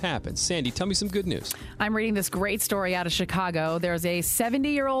morning, it happens. Sandy, tell me some good news. I'm reading this great story out of Chicago. There's a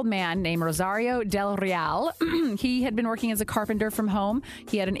 70-year-old man named Rosario Del Real. He had been working as a carpenter from home.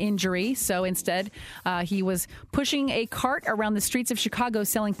 He had an injury, so instead he was pushing a cart around the streets of Chicago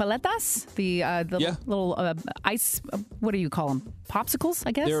selling paletas, the little ice, what do you call them? Popsicles,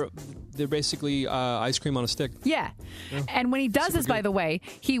 I guess? They're basically ice cream on a stick. Yeah. And when he does this, by the way,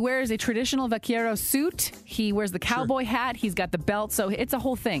 he wears a traditional vaquero suit. He wears the cowboy hat. He's got the belt. So it's a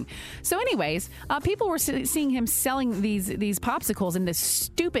whole thing. So anyways, people were seeing him selling these popsicles in this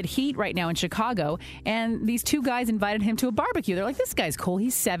stupid heat right now in Chicago. And these two guys invited him to a barbecue. They're like, this guy's cool.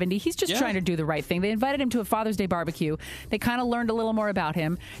 He's 70. He's just trying to do the right thing. They invited him to a Father's Day barbecue. They kind of learned a little more about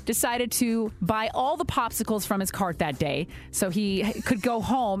him, decided to buy all the popsicles from his cart that day so he could go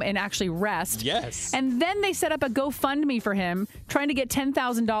home and actually rest. Yes. And then they set up a GoFundMe for him, trying to get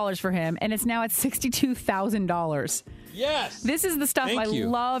 $10,000 for him, and it's now at $62,000. Yes. This is the stuff I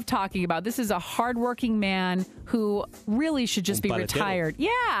love talking about. This is a hardworking man who really should just be retired.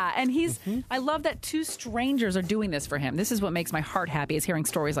 Yeah, and he's. I love that two strangers are doing this for him. This is what makes my heart happy, is hearing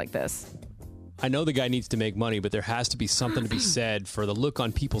stories like this. I know the guy needs to make money, but there has to be something to be said for the look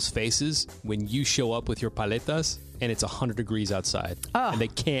on people's faces when you show up with your paletas and it's 100 degrees outside and they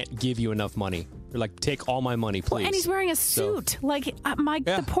can't give you enough money. They're like, take all my money, please. Well, and he's wearing a suit.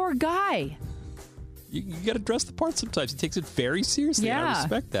 The poor guy. You got to dress the part sometimes. He takes it very seriously. Yeah. And I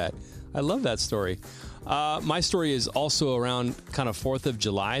respect that. I love that story. My story is also around kind of 4th of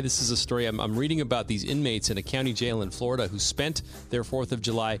July. This is a story I'm reading about these inmates in a county jail in Florida who spent their 4th of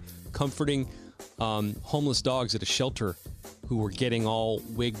July comforting homeless dogs at a shelter who were getting all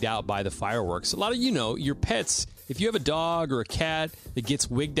wigged out by the fireworks. A lot of your pets, if you have a dog or a cat that gets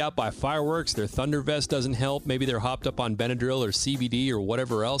wigged out by fireworks, their thunder vest doesn't help. Maybe they're hopped up on Benadryl or CBD or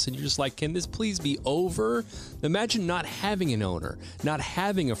whatever else, and you're just like, can this please be over? Imagine not having an owner, not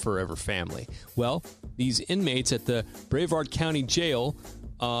having a forever family. Well, these inmates at the Brevard County Jail,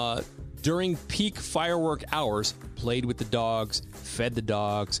 during peak firework hours, played with the dogs, fed the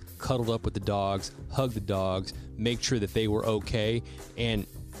dogs, cuddled up with the dogs, hugged the dogs, make sure that they were okay. And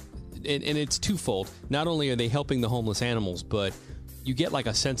it's twofold. Not only are they helping the homeless animals, but you get like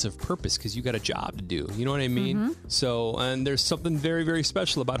a sense of purpose because you got a job to do. You know what I mean? So, and there's something very, very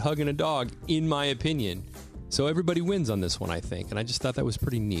special about hugging a dog, in my opinion. So everybody wins on this one, I think. And I just thought that was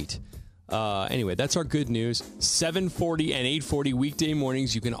pretty neat. Anyway, that's our good news. 7:40 and 8:40 weekday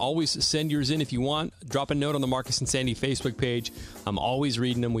mornings. You can always send yours in if you want. Drop a note on the Marcus and Sandy Facebook page. I'm always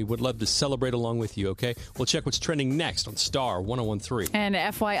reading them. We would love to celebrate along with you, okay? We'll check what's trending next on Star 101.3. And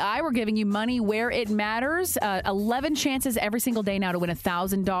FYI, we're giving you money where it matters. 11 chances every single day now to win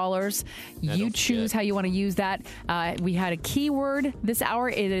 $1,000. You choose how you want to use that. We had a keyword this hour.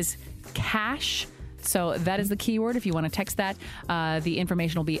 It is cash. So that is the keyword. If you want to text that, the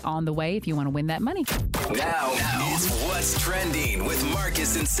information will be on the way if you want to win that money. Now is What's Trending with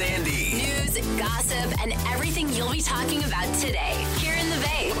Marcus and Sandy. News, gossip, and everything you'll be talking about today here in the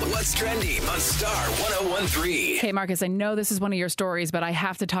Bay. What's Trending on Star 101.3. Okay, Marcus, I know this is one of your stories, but I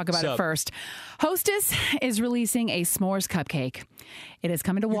have to talk about it first. Hostess is releasing a s'mores cupcake. It is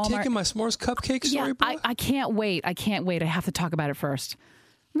coming to Walmart. You're taking my s'mores cupcake story, bro? I can't wait. I have to talk about it first.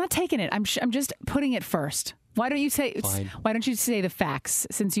 I'm not taking it. I'm just putting it first. Why don't you say the facts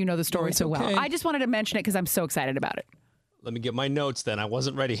since you know the story so well? I just wanted to mention it because I'm so excited about it. Let me get my notes then. I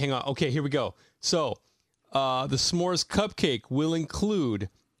wasn't ready. Hang on. Okay, here we go. So, the s'mores cupcake will include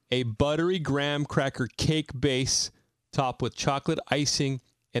a buttery graham cracker cake base topped with chocolate icing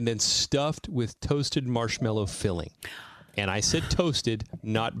and then stuffed with toasted marshmallow filling. And I said toasted,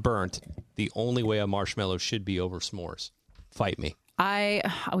 not burnt. The only way a marshmallow should be over s'mores. Fight me.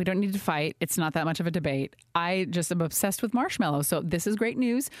 We don't need to fight. It's not that much of a debate. I just am obsessed with marshmallows. So this is great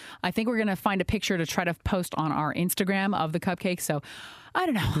news. I think we're going to find a picture to try to post on our Instagram of the cupcake. So I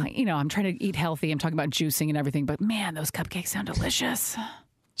don't know. I'm trying to eat healthy. I'm talking about juicing and everything. But man, those cupcakes sound delicious.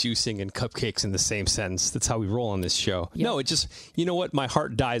 Juicing and cupcakes in the same sentence. That's how we roll on this show. Yep. No, it just, you know what? My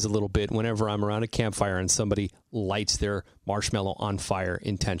heart dies a little bit whenever I'm around a campfire and somebody lights their marshmallow on fire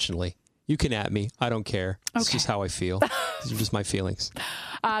intentionally. You can at me. I don't care. It's just how I feel. These are just my feelings.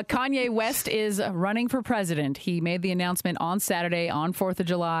 Kanye West is running for president. He made the announcement on Saturday, on 4th of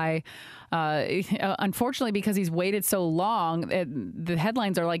July. Unfortunately, because he's waited so long, the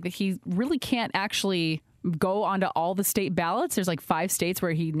headlines are like that he really can't actually go onto all the state ballots. There's like 5 states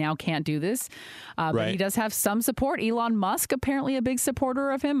where he now can't do this. But he does have some support. Elon Musk, apparently a big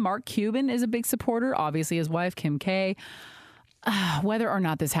supporter of him. Mark Cuban is a big supporter. Obviously, his wife, Kim K. Whether or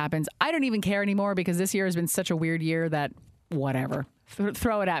not this happens, I don't even care anymore because this year has been such a weird year that whatever.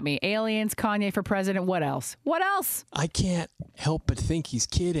 Throw it at me. Aliens, Kanye for president. What else? What else? I can't help but think he's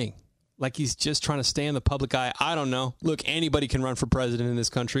kidding. Like he's just trying to stay in the public eye. I don't know. Look, anybody can run for president in this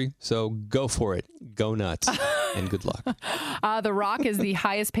country, so go for it. Go nuts. And good luck. The Rock is the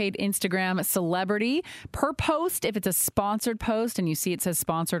highest paid Instagram celebrity per post. If it's a sponsored post and you see it says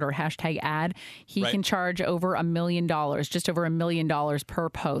sponsored or hashtag ad, he can charge over $1 million, just over $1 million per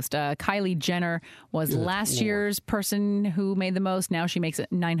post. Kylie Jenner was last year's person who made the most. Now she makes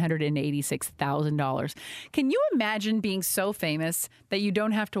 $986,000. Can you imagine being so famous that you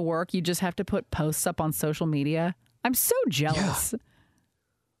don't have to work? You just have to put posts up on social media. I'm so jealous. Yeah.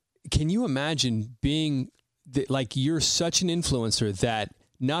 Can you imagine being like you're such an influencer that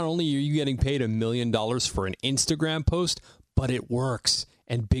not only are you getting paid $1 million for an Instagram post, but it works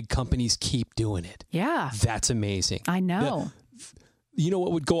and big companies keep doing it. Yeah. That's amazing. I know. You know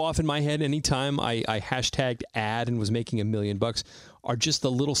what would go off in my head anytime I hashtagged ad and was making $1 million are just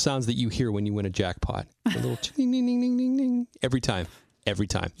the little sounds that you hear when you win a jackpot. The little ding, ding, ding, ding, ding, ding. Every time.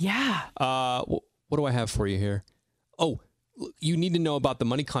 Yeah. What do I have for you here? Oh, you need to know about the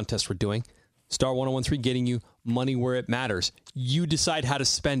money contest we're doing. Star 101.3 getting you money where it matters. You decide how to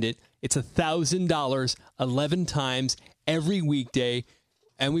spend it. It's $1,000 11 times every weekday.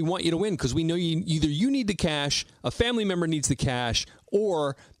 And we want you to win because we know either you need the cash, a family member needs the cash,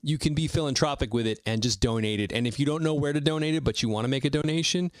 or you can be philanthropic with it and just donate it. And if you don't know where to donate it, but you want to make a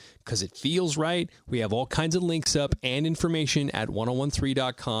donation because it feels right, we have all kinds of links up and information at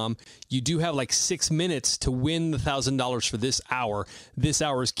 1013.com. You do have like 6 minutes to win the $1,000 for this hour. This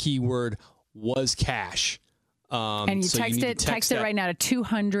hour's keyword was cash. And you text it right now to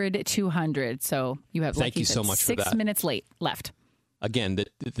 200-200. So you have, thank you so much for that. 6 minutes left. Again,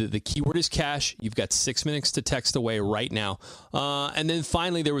 the keyword is cash. You've got 6 minutes to text away right now. And then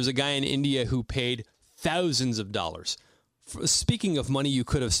finally, there was a guy in India who paid thousands of dollars. Speaking of money you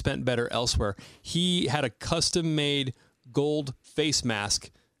could have spent better elsewhere, he had a custom-made gold face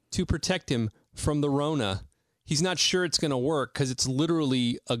mask to protect him from the Rona. He's not sure it's going to work because it's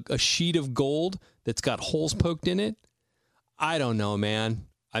literally a sheet of gold that's got holes poked in it. I don't know, man.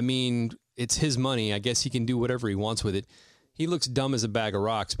 I mean, it's his money. I guess he can do whatever he wants with it. He looks dumb as a bag of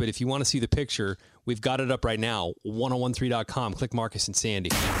rocks, but if you want to see the picture, we've got it up right now, 1013.com. Click Marcus and Sandy.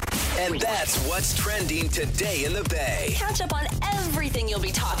 And that's what's trending today in the Bay. Catch up on Everything you'll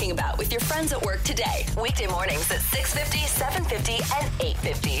be talking about with your friends at work today. Weekday mornings at 6:50, 7:50, and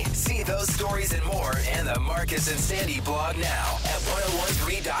 8:50. See those stories and more in the Marcus and Sandy blog now at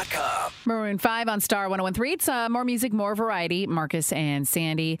 1013.com. Maroon 5 on Star 1013. It's more music, more variety. Marcus and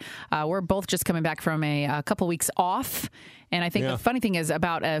Sandy. We're both just coming back from a couple weeks off. And I think the funny thing is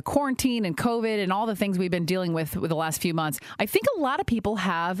about quarantine and COVID and all the things we've been dealing with the last few months, I think a lot of people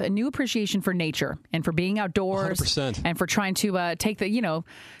have a new appreciation for nature and for being outdoors 100%. and for trying to take the,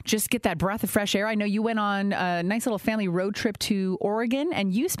 just get that breath of fresh air. I know you went on a nice little family road trip to Oregon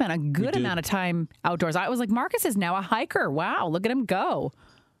and you spent a good amount of time outdoors. I was like, Marcus is now a hiker. Wow, look at him go.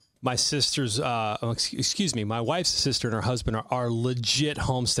 My sister's, my wife's sister and her husband are legit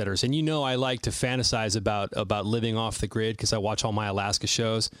homesteaders. And I like to fantasize about living off the grid because I watch all my Alaska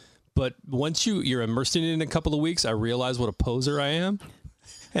shows. But once you're immersed in it in a couple of weeks, I realize what a poser I am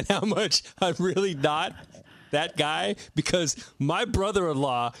and how much I'm really not that guy because my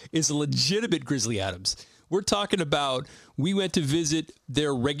brother-in-law is a legitimate Grizzly Adams. We're talking about we went to visit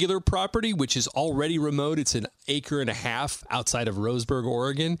their regular property, which is already remote. It's an acre and a half outside of Roseburg,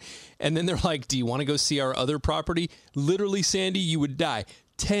 Oregon. And then they're like, do you want to go see our other property? Literally, Sandy, you would die.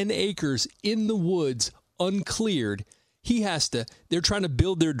 10 acres in the woods, uncleared. They're trying to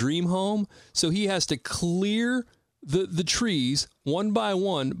build their dream home. So he has to clear the trees one by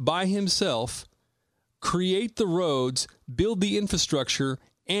one by himself, create the roads, build the infrastructure,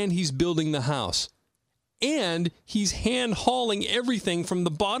 and he's building the house. And he's hand-hauling everything from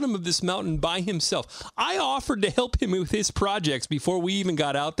the bottom of this mountain by himself. I offered to help him with his projects before we even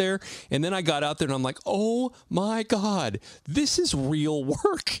got out there. And then I got out there and I'm like, oh my God, this is real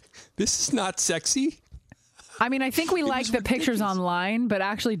work. This is not sexy. I mean, I think we like the pictures online, but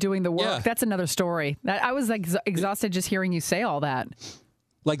actually doing the work, that's another story. I was exhausted just hearing you say all that.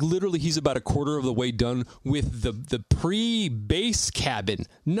 Like literally he's about a quarter of the way done with the pre-base cabin,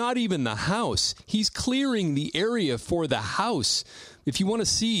 not even the house. He's clearing the area for the house. If you want to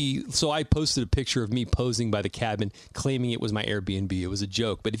see, so I posted a picture of me posing by the cabin, claiming it was my Airbnb. It was a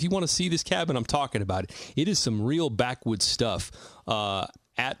joke. But if you want to see this cabin I'm talking about, it is some real backwoods stuff.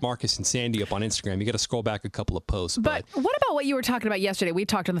 At Marcus and Sandy up on Instagram. You got to scroll back a couple of posts. But what about what you were talking about yesterday? We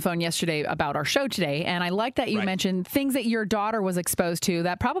talked on the phone yesterday about our show today, and I like that you mentioned things that your daughter was exposed to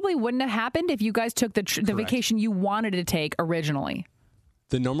that probably wouldn't have happened if you guys took the vacation you wanted to take originally.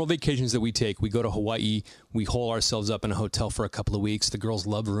 The normal vacations that we take, we go to Hawaii, we hole ourselves up in a hotel for a couple of weeks. The girls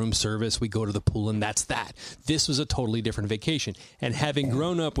love room service. We go to the pool, and that's that. This was a totally different vacation. And having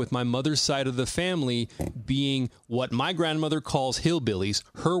grown up with my mother's side of the family being what my grandmother calls hillbillies,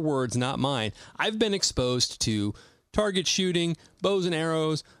 her words, not mine, I've been exposed to target shooting, bows and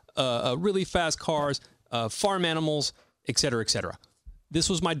arrows, really fast cars, farm animals, et cetera, et cetera. This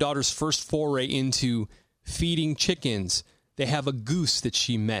was my daughter's first foray into feeding chickens. They have a goose that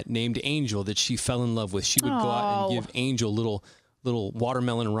she met named Angel that she fell in love with. She would go out and give Angel little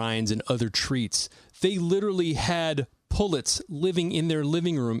watermelon rinds and other treats. They literally had pullets living in their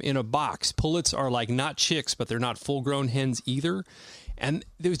living room in a box. Pullets are like not chicks, but they're not full-grown hens either. And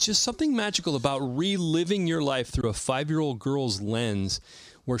there was just something magical about reliving your life through a 5-year-old girl's lens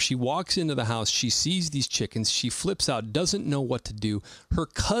where she walks into the house, she sees these chickens, she flips out, doesn't know what to do. Her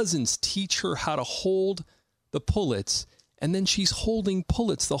cousins teach her how to hold the pullets. And then she's holding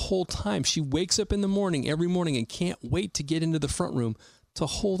pullets the whole time. She wakes up in the morning, every morning, and can't wait to get into the front room to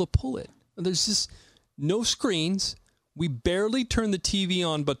hold a pullet. There's just no screens. We barely turn the TV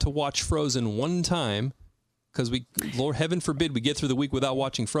on but to watch Frozen one time because Lord heaven forbid, we get through the week without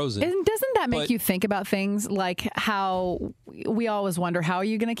watching Frozen. And doesn't that make you think about things like how we always wonder, how are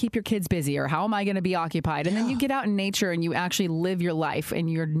you going to keep your kids busy or how am I going to be occupied? And then you get out in nature and you actually live your life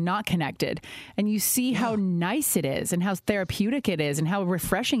and you're not connected and you see how nice it is and how therapeutic it is and how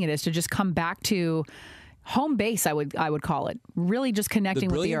refreshing it is to just come back to home base, I would call it. Really just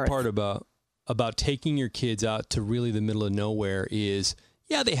connecting with the earth. The brilliant part about taking your kids out to really the middle of nowhere is,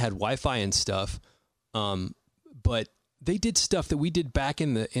 they had Wi-Fi and stuff, but they did stuff that we did back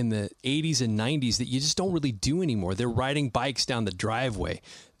in the 80s and 90s that you just don't really do anymore. They're riding bikes down the driveway.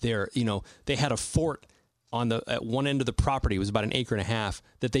 They had a fort at one end of the property. It was about an acre and a half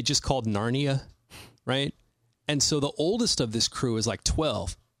that they just called Narnia, right? And so the oldest of this crew is like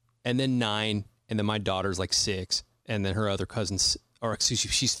 12, and then 9, and then my daughter's like 6, and then her other cousin's, or excuse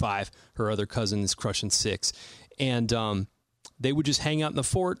me, she's 5. Her other cousin is crushing 6, and they would just hang out in the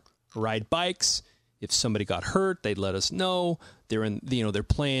fort, ride bikes. If somebody got hurt, they'd let us know. They're they're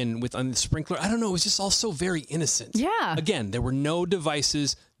playing with on the sprinkler. I don't know. It was just all so very innocent. Yeah. Again, there were no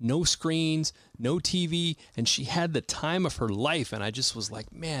devices, no screens, no TV, and she had the time of her life. And I just was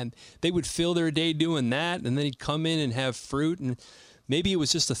like, man, they would fill their day doing that, and then he'd come in and have fruit, and maybe it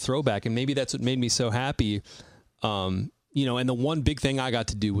was just a throwback, and maybe that's what made me so happy. And the one big thing I got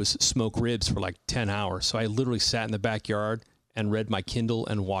to do was smoke ribs for like 10 hours. So I literally sat in the backyard and read my Kindle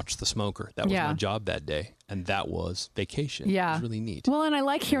and watched the smoker. That was my job that day. And that was vacation. Yeah. It was really neat. Well, and I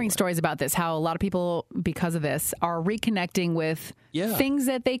like hearing stories about this, how a lot of people, because of this, are reconnecting with things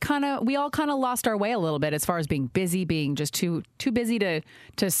that we all kind of lost our way a little bit as far as being busy, being just too busy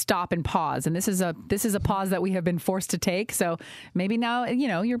to stop and pause. And this is a pause that we have been forced to take. So maybe now,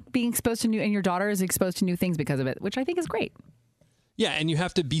 you're being exposed to new, and your daughter is exposed to new things because of it, which I think is great. Yeah, and you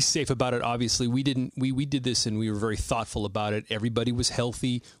have to be safe about it. Obviously, we did this, and we were very thoughtful about it. Everybody was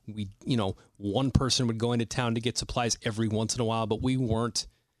healthy. One person would go into town to get supplies every once in a while, but we weren't,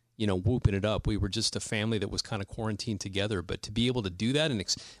 whooping it up. We were just a family that was kind of quarantined together. But to be able to do that, and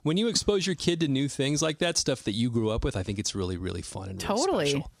when you expose your kid to new things like that, stuff that you grew up with, I think it's really, really fun and really totally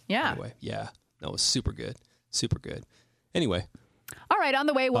special. Yeah. Anyway, yeah, that was super good, super good. Anyway. All right, on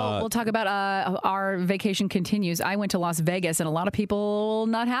the way, we'll talk about our vacation continues. I went to Las Vegas, and a lot of people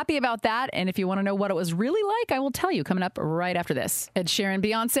not happy about that. And if you want to know what it was really like, I will tell you coming up right after this. Ed Sheeran,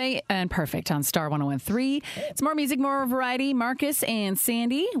 Beyonce, and Perfect on Star 101.3. It's more music, more variety. Marcus and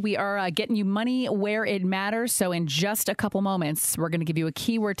Sandy, we are getting you money where it matters. So in just a couple moments, we're going to give you a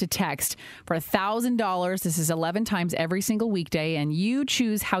keyword to text for $1,000. This is 11 times every single weekday, and you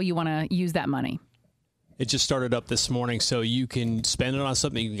choose how you want to use that money. It just started up this morning, so you can spend it on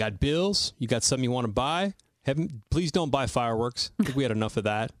something. You got bills. You got something you want to buy. Please don't buy fireworks. I think we had enough of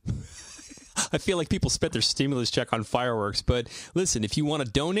that. I feel like people spent their stimulus check on fireworks. But listen, if you want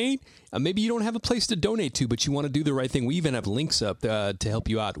to donate, maybe you don't have a place to donate to, but you want to do the right thing. We even have links up to help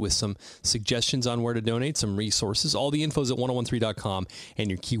you out with some suggestions on where to donate, some resources. All the info's at 1013.com,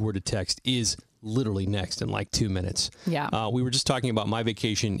 and your keyword to text is literally next in like 2 minutes. Yeah. We were just talking about my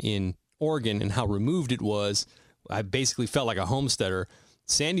vacation in Oregon and how removed it was. I basically felt like a homesteader.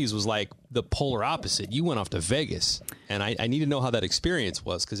 Sandy's was like the polar opposite. You went off to Vegas, and I need to know how that experience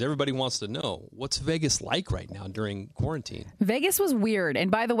was, because everybody wants to know, what's Vegas like right now during quarantine? Vegas was weird.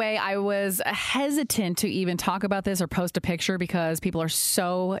 And by the way, I was hesitant to even talk about this or post a picture because people are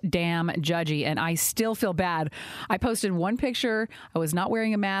so damn judgy, and I still feel bad. I posted one picture. I was not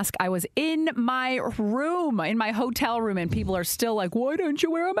wearing a mask. I was in my room, in my hotel room, and people are still like, why don't you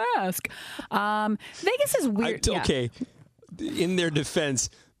wear a mask? Vegas is weird. Okay. In their defense,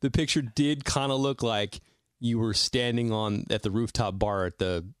 the picture did kind of look like you were standing at the rooftop bar at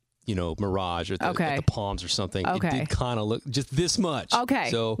the, Mirage or at the Palms or something. Okay. It did kind of look just this much. Okay.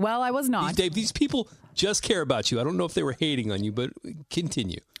 So, well, I was not. These people just care about you. I don't know if they were hating on you, but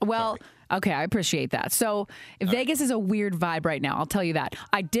continue. Well, okay, I appreciate that. So Vegas is a weird vibe right now. I'll tell you that.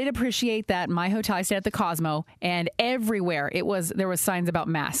 I did appreciate that. My hotel, I stayed at the Cosmo, and everywhere there was signs about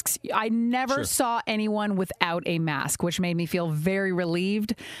masks. I never saw anyone without a mask, which made me feel very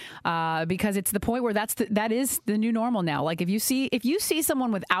relieved because it's the point where that is the new normal now. Like if you see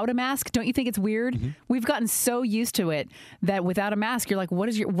someone without a mask, don't you think it's weird? Mm-hmm. We've gotten so used to it that without a mask, you're like, what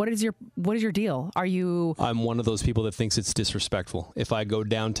is your deal? I'm one of those people that thinks it's disrespectful. If I go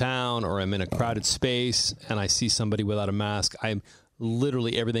downtown or I'm in a crowded space and I see somebody without a mask, I'm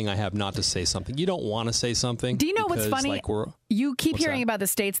literally everything I have not to say something. You don't want to say something. Do you know what's funny? You keep hearing about the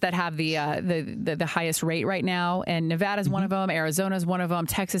states that have the highest rate right now, and Nevada's one of them, Arizona's one of them,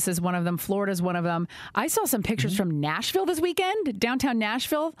 Texas is one of them, Florida's one of them. I saw some pictures from Nashville this weekend, downtown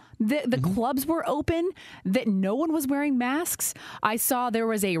Nashville. The clubs were open, that no one was wearing masks. I saw there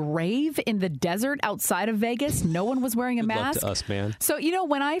was a rave in the desert outside of Vegas. No one was wearing a mask. Good luck to us, man. So,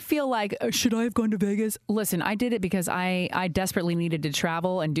 when I feel like, should I have gone to Vegas? Listen, I did it because I desperately needed to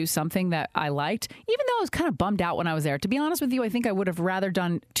travel and do something that I liked, even though I was kind of bummed out when I was there. To be honest with you, I think I would have rather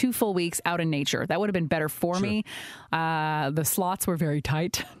done 2 full weeks out in nature. That would have been better for me. The slots were very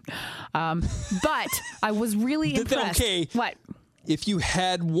tight. But I was really impressed. Okay. What? If you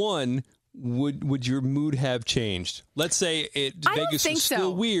had one, would your mood have changed? Let's say Vegas was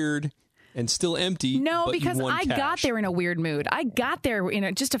still weird and still empty. No, but because I got there in a weird mood. I got there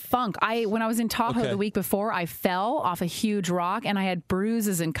in just a funk. When I was in Tahoe the week before, I fell off a huge rock and I had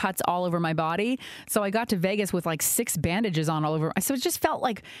bruises and cuts all over my body. So I got to Vegas with like 6 bandages on all over. So it just felt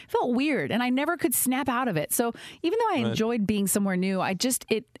weird, and I never could snap out of it. So even though I enjoyed being somewhere new,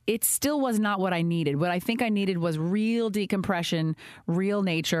 it still was not what I needed. What I think I needed was real decompression, real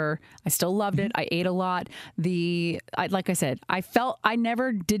nature. I still loved it. I ate a lot. Like I said, I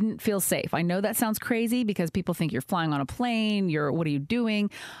never didn't feel safe. safe. I know that sounds crazy because people think you're flying on a plane. What are you doing?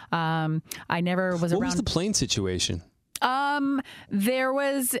 I never was around. What was the plane situation? It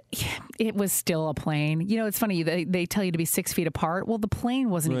was still a plane. You know, it's funny. They tell you to be 6 feet apart. Well, the plane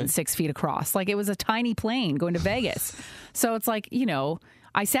wasn't even 6 feet across. Like, it was a tiny plane going to Vegas. So it's like, you know,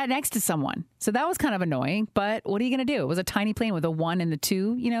 I sat next to someone. So that was kind of annoying. But what are you going to do? It was a tiny plane with a 1 and the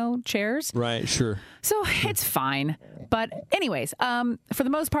 2, you know, chairs. Right. Sure. So it's fine. But anyways, for the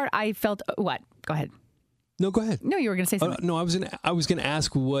most part, I felt what? Go ahead. No, go ahead. No, you were going to say something. No, I was going to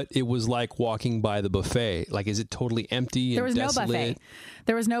ask what it was like walking by the buffet. Like, is it totally empty and desolate? No buffet.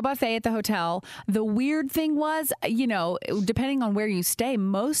 There was no buffet at the hotel. The weird thing was, you know, depending on where you stay,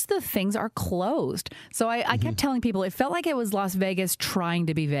 most of the things are closed. So I kept telling people it felt like it was Las Vegas trying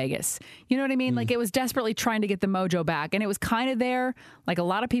to be Vegas. You know what I mean? Like, it was desperately trying to get the mojo back. And it was kind of there. Like, a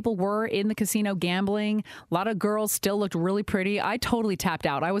lot of people were in the casino gambling. A lot of girls still looked really pretty. I totally tapped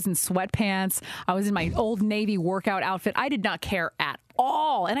out. I was in sweatpants. I was in my Old Navy workout outfit. I did not care at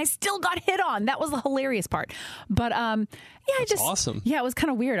all. And I still got hit on. That was the hilarious part. But That's awesome. Yeah, it was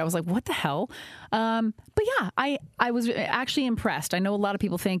kind of weird. I was like, what the hell? But yeah, I was actually impressed. I know a lot of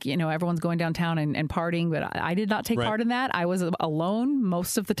people think, you know, everyone's going downtown and partying, but I did not take part in that. I was alone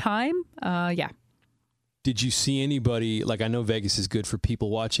most of the time. Yeah. Did you see anybody, like, I know Vegas is good for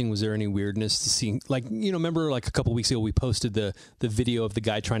people watching. Was there any weirdness to see? Like, you know, remember like a couple weeks ago, we posted the video of the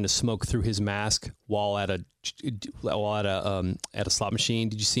guy trying to smoke through his mask while at a slot machine.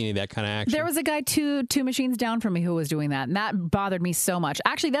 Did you see any of that kind of action? There was a guy two machines down from me who was doing that, and that bothered me so much.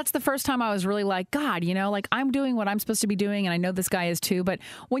 Actually, that's the first time I was really like, God, you know, like, I'm doing what I'm supposed to be doing, and I know this guy is too, but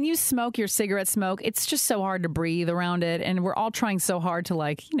when you smoke your cigarette smoke, it's just so hard to breathe around it, and we're all trying so hard to,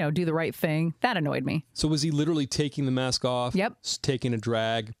 like, you know, do the right thing. That annoyed me. So was he literally taking the mask off? Yep. Taking a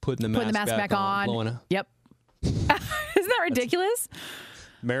drag, putting the mask back on. Blowing out? Yep. Isn't that ridiculous?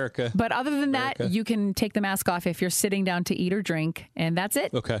 America. But other than that, you can take the mask off if you're sitting down to eat or drink, and that's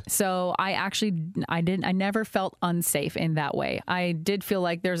it. Okay. So I never felt unsafe in that way. I did feel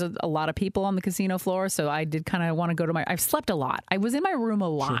like there's a lot of people on the casino floor, so I did kind of want to go to I've slept a lot. I was in my room a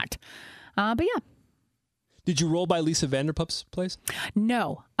lot. Sure. But yeah. Did you roll by Lisa Vanderpup's place?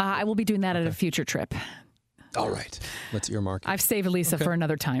 No. I will be doing that at a future trip. All right. Let's earmark it. I've saved Lisa for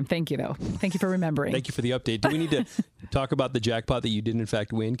another time. Thank you, though. Thank you for remembering. Thank you for the update. Do we need to talk about the jackpot that you did, in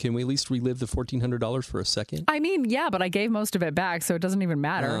fact, win? Can we at least relive the $1,400 for a second? I mean, yeah, but I gave most of it back, so it doesn't even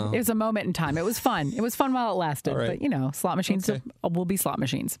matter. It was a moment in time. It was fun. It was fun while it lasted. Right. But, you know, slot machines will be slot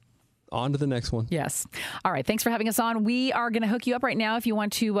machines. On to the next one. Yes. All right. Thanks for having us on. We are going to hook you up right now if you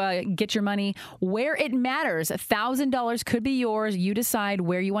want to get your money where it matters. $1,000 could be yours. You decide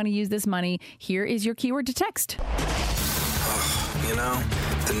where you want to use this money. Here is your keyword to text. You know,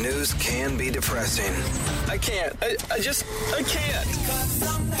 the news can be depressing. I can't. I can't.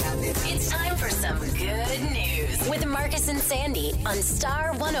 It's time for some good news with Marcus and Sandy on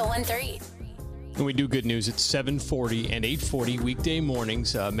Star 101.3. And we do good news at 7:40 and 8:40 weekday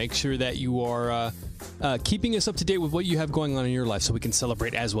mornings. Make sure that you are keeping us up to date with what you have going on in your life so we can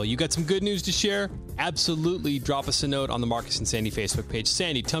celebrate as well. You got some good news to share? Absolutely. Drop us a note on the Marcus and Sandy Facebook page.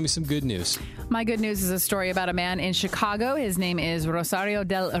 Sandy, tell me some good news. My good news is a story about a man in Chicago. His name is Rosario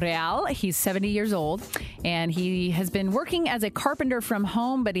del Real. He's 70 years old, and he has been working as a carpenter from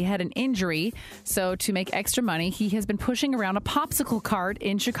home, but he had an injury. So to make extra money, he has been pushing around a popsicle cart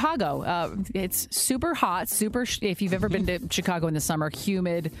in Chicago. It's super hot, if you've ever been to Chicago in the summer,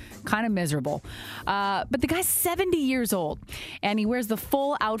 humid, kind of miserable. But the guy's 70 years old, and he wears the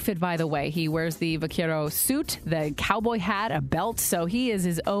full outfit, by the way. He wears the vaquero suit, the cowboy hat, a belt. So he is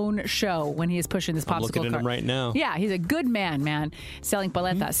his own show when he is pushing this popsicle cart. I'm looking at him right now. Yeah, he's a good man, selling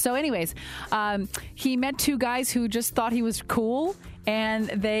paletas. Mm-hmm. So anyways, he met two guys who just thought he was cool, and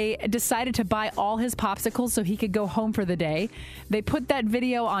they decided to buy all his popsicles so he could go home for the day. They put that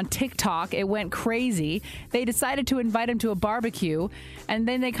video on TikTok. It went crazy. They decided to invite him to a barbecue, and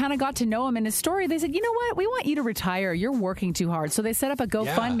then they kind of got to know him in his story. They said, you know what? We want you to retire. You're working too hard. So they set up a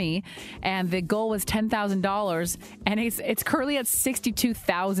GoFundMe, and the goal was $10,000, and it's currently at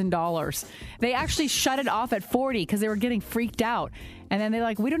 $62,000. They actually shut it off at 40 because they were getting freaked out. And then they're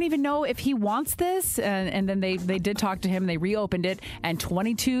like, we don't even know if he wants this. And then they did talk to him. They reopened it, and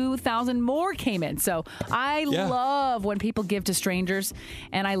 22,000 more came in. So I love when people give to strangers,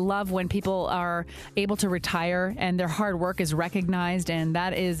 and I love when people are able to retire and their hard work is recognized. And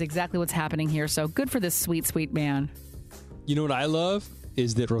that is exactly what's happening here. So good for this sweet, sweet man. You know what I love?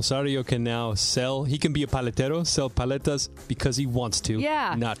 Is that Rosario can now he can be a paletero, sell paletas because he wants to,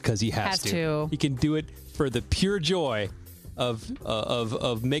 not because he has to. He can do it for the pure joy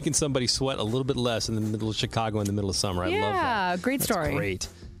of making somebody sweat a little bit less in the middle of Chicago in the middle of summer. I love that. Yeah, great story. That's great.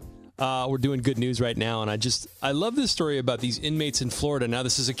 We're doing good news right now, and I love this story about these inmates in Florida. Now,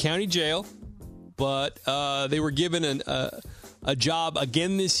 this is a county jail, but they were given a job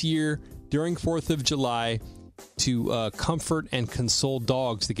again this year during 4th of July to comfort and console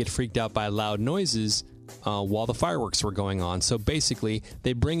dogs that get freaked out by loud noises while the fireworks were going on. So basically,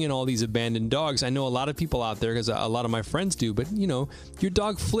 they bring in all these abandoned dogs. I know a lot of people out there, because a lot of my friends do, but your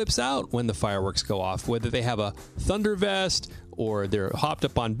dog flips out when the fireworks go off, whether they have a thunder vest or they're hopped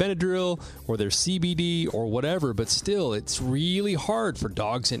up on Benadryl or they're CBD or whatever. But still, it's really hard for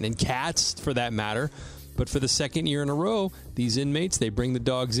dogs and cats for that matter. But for the second year in a row, these inmates, they bring the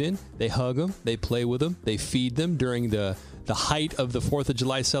dogs in, they hug them, they play with them, they feed them during the height of the 4th of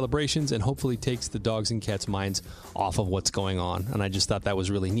July celebrations, and hopefully takes the dogs and cats' minds off of what's going on. And I just thought that was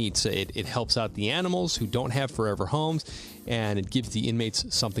really neat. So it helps out the animals who don't have forever homes, and it gives the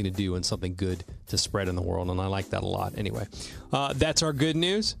inmates something to do and something good to spread in the world. And I like that a lot. Anyway, that's our good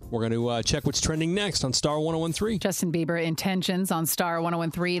news. We're going to check what's trending next on Star 1013. Justin Bieber, Intentions on Star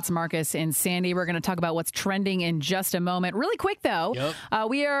 1013. It's Marcus and Sandy. We're going to talk about what's trending in just a moment. Really quick, though,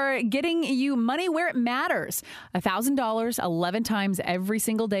 we are getting you money where it matters. $1,000, 11 times every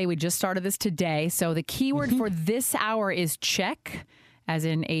single day. We just started this today. So the keyword for this hour is check, as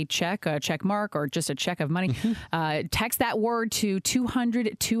in a check mark, or just a check of money. Text that word to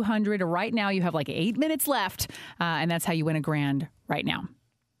 200-200. Right now, you have like 8 minutes left, and that's how you win $1,000 right now.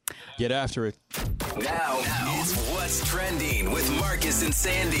 Get after it. Now is What's Trending with Marcus and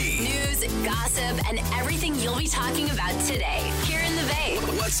Sandy. News, gossip, and everything you'll be talking about today here in the Bay.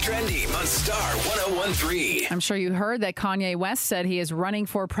 What's Trending on Star 1013. I'm sure you heard that Kanye West said he is running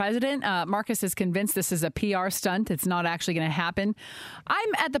for president. Marcus is convinced this is a PR stunt. It's not actually going to happen. I'm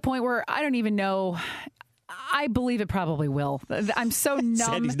at the point where I don't even know. I believe it probably will. I'm so numb.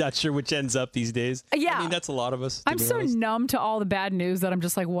 Sandy's not sure which ends up these days. Yeah. I mean, that's a lot of us. I'm so numb to all the bad news that I'm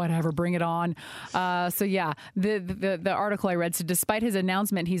just like, whatever, bring it on. So yeah, the article I read said despite his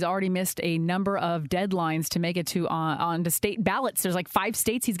announcement, he's already missed a number of deadlines to make it to on to state ballots. There's like 5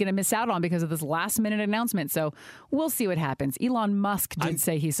 states he's going to miss out on because of this last minute announcement. So we'll see what happens. Elon Musk did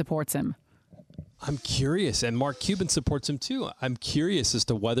say he supports him. I'm curious, and Mark Cuban supports him too. I'm curious as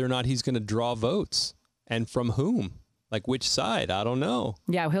to whether or not he's going to draw votes. And from whom? Like which side? I don't know.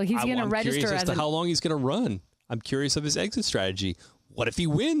 Yeah, he's going to register. I'm curious as to how long he's going to run. I'm curious of his exit strategy. What if he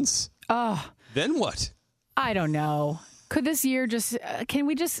wins? Then what? I don't know. Could this year can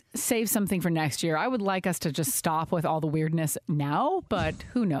we just save something for next year? I would like us to just stop with all the weirdness now, but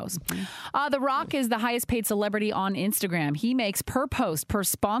who knows? The Rock is the highest paid celebrity on Instagram. He makes per post, per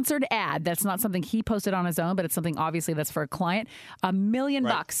sponsored ad. That's not something he posted on his own, but it's something obviously that's for a client. $1 million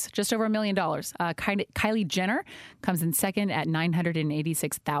bucks, just over $1 million. Kylie Jenner comes in second at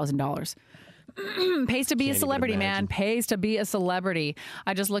 $986,000. Pays to be a celebrity, man. Pays to be a celebrity.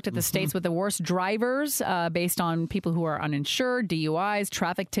 I just looked at the states with the worst drivers based on people who are uninsured, DUIs,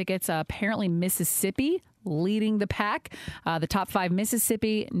 traffic tickets. Apparently, Mississippi leading the pack. The top 5: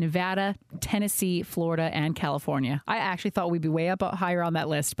 Mississippi, Nevada, Tennessee, Florida, and California. I actually thought we'd be way up higher on that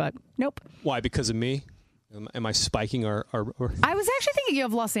list, but nope. Why? Because of me? Am I spiking our... I was actually thinking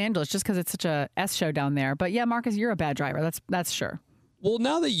of Los Angeles just because it's such a S show down there. But yeah, Marcus, you're a bad driver. That's sure. Well,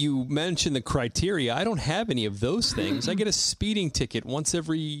 now that you mention the criteria, I don't have any of those things. I get a speeding ticket once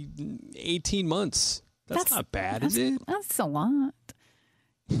every 18 months. That's not bad, is it? That's a lot.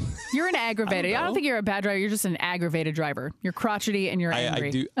 You're an aggravated. I don't think you're a bad driver. You're just an aggravated driver. You're crotchety and you're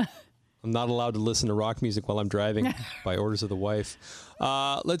angry. I'm not allowed to listen to rock music while I'm driving by orders of the wife.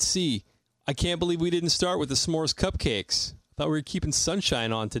 Let's see. I can't believe we didn't start with the s'mores cupcakes. Thought we were keeping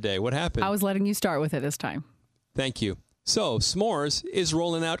sunshine on today. What happened? I was letting you start with it this time. Thank you. So, S'mores is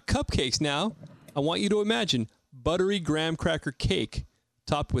rolling out cupcakes now. I want you to imagine buttery graham cracker cake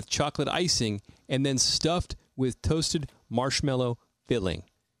topped with chocolate icing and then stuffed with toasted marshmallow filling.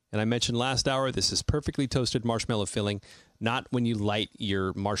 And I mentioned last hour, this is perfectly toasted marshmallow filling, not when you light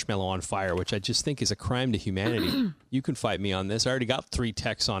your marshmallow on fire, which I just think is a crime to humanity. You can fight me on this. I already got 3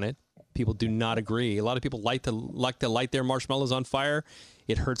 texts on it. People do not agree. A lot of people like to light their marshmallows on fire.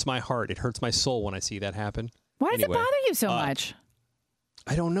 It hurts my heart. It hurts my soul when I see that happen. Why does it bother you so much?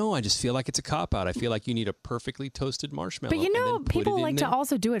 I don't know. I just feel like it's a cop-out. I feel like you need a perfectly toasted marshmallow. But people like to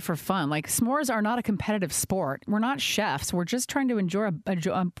also do it for fun. Like, s'mores are not a competitive sport. We're not chefs. We're just trying to enjoy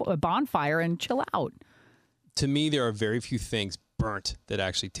a bonfire and chill out. To me, there are very few things burnt that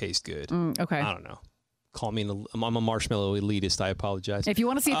actually taste good. Okay. I don't know. Call me I'm a marshmallow elitist. I apologize. If you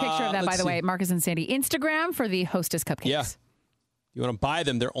want to see a picture of that, by the way, Marcus and Sandy, Instagram for the Hostess Cupcakes. Yeah. You want to buy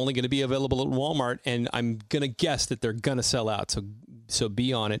them, they're only going to be available at Walmart, and I'm going to guess that they're going to sell out, so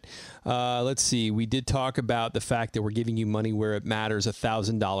be on it. Let's see. We did talk about the fact that we're giving you money where it matters,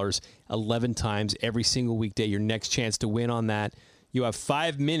 $1,000, 11 times every single weekday. Your next chance to win on that. You have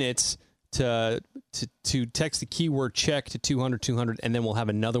 5 minutes to text the keyword check to 200, and then we'll have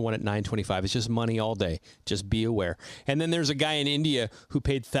another one at 9:25. It's just money all day. Just be aware. And then there's a guy in India who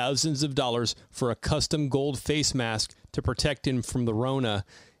paid thousands of dollars for a custom gold face mask to protect him from the Rona,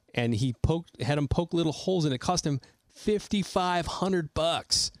 and he had him poke little holes in it. It cost him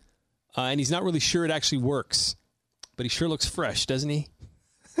 $5,500, and he's not really sure it actually works, but he sure looks fresh, doesn't he?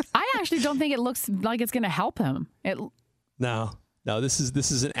 I actually don't think it looks like it's going to help him. No, this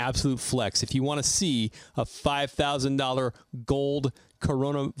is an absolute flex. If you want to see a $5,000 gold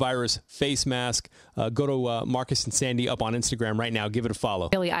coronavirus face mask, go to Marcus and Sandy up on Instagram right now. Give it a follow.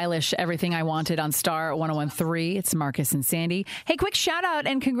 Billie Eilish, Everything I Wanted on Star 101.3. It's Marcus and Sandy. Hey, quick shout out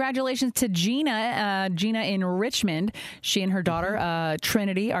and congratulations to Gina. Gina in Richmond. She and her daughter,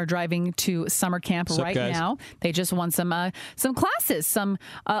 Trinity, are driving to summer camp now. They just won some classes, some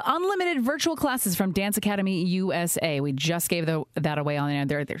unlimited virtual classes from Dance Academy USA. We just gave that away on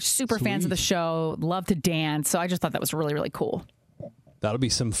there. They're super fans of the show, love to dance. So I just thought that was really, really cool. That'll be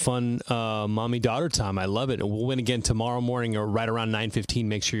some fun mommy-daughter time. I love it. And we'll win again tomorrow morning or right around 9:15.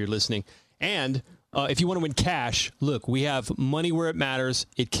 Make sure you're listening. And if you want to win cash, look, we have money where it matters.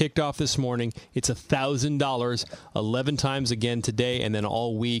 It kicked off this morning. It's $1,000, 11 times again today and then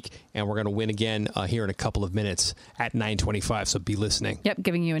all week. And we're going to win again here in a couple of minutes at 9:25. So be listening. Yep,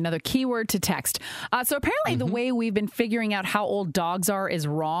 giving you another keyword to text. So apparently the way we've been figuring out how old dogs are is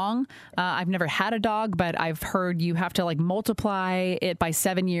wrong. I've never had a dog, but I've heard you have to multiply it by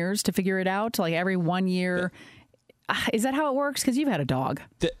 7 years to figure it out. Like every 1 year. Is that how it works? Because you've had a dog.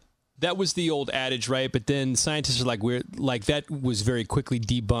 That was the old adage, right? But then scientists are that was very quickly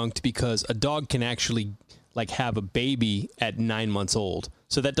debunked because a dog can actually have a baby at 9 months old.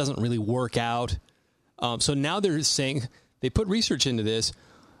 So that doesn't really work out. So now they're saying, they put research into this.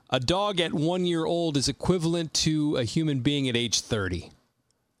 A dog at 1 year old is equivalent to a human being at age 30.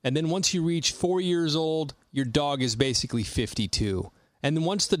 And then once you reach 4 years old, your dog is basically 52. And then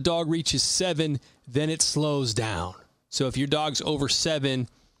once the dog reaches 7, then it slows down. So if your dog's over 7,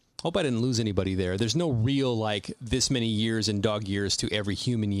 hope I didn't lose anybody there. There's no real this many years in dog years to every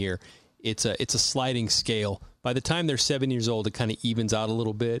human year. It's a sliding scale. By the time they're 7 years old, it kind of evens out a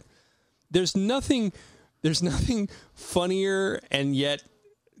little bit. There's nothing funnier and yet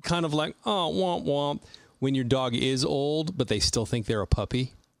kind of womp womp when your dog is old, but they still think they're a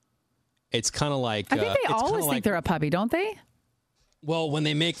puppy. It's kind of like I think they always think they're a puppy, don't they? Well, when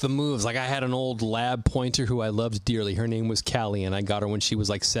they make the moves, I had an old lab pointer who I loved dearly. Her name was Callie, and I got her when she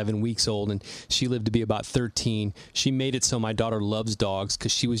was 7 weeks old, and she lived to be about 13. She made it so my daughter loves dogs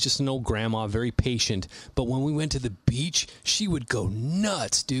because she was just an old grandma, very patient. But when we went to the beach, she would go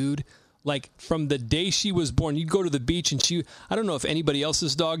nuts, dude. From the day she was born, you'd go to the beach, and I don't know if anybody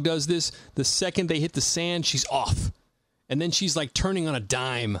else's dog does this. The second they hit the sand, she's off. And then she's turning on a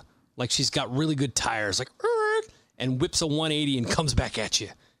dime, she's got really good tires, and whips a 180 and comes back at you.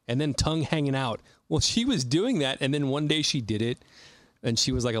 And then tongue hanging out. Well, she was doing that, and then one day she did it, and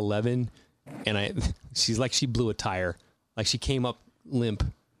she was 11, and she blew a tire. She came up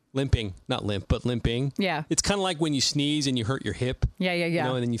limping, not limp, but limping. Yeah. It's kind of like when you sneeze and you hurt your hip. Yeah.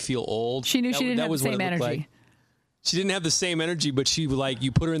 And then you feel old. She knew she didn't have the same energy. She didn't have the same energy, but she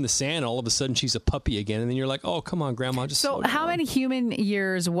you put her in the sand, all of a sudden she's a puppy again, and then you're like, oh, come on, Grandma, just slow down. How many human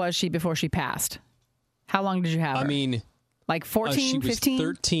years was she before she passed? How long did you have her? 14, she 15? was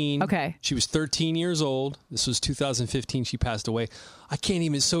 13. Okay. She was 13 years old. This was 2015. She passed away. I can't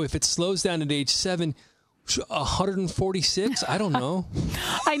even. So if it slows down at age 7, 146? I don't know.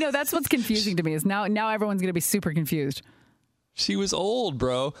 I know. That's what's confusing to me is now everyone's going to be super confused. She was old,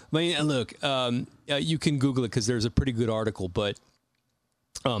 bro. Look, you can Google it because there's a pretty good article. But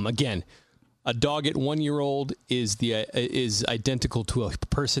again, a dog at 1 year old is identical to a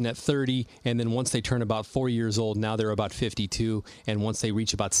person at 30, and then once they turn about 4 years old, now they're about 52, and once they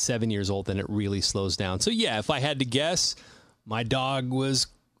reach about 7 years old, then it really slows down. So yeah, if I had to guess, my dog was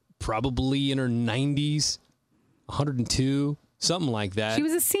probably in her 90s, 102, something like that. She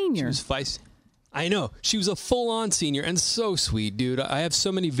was a senior. She was feisty. I know. She was a full-on senior and so sweet, dude. I have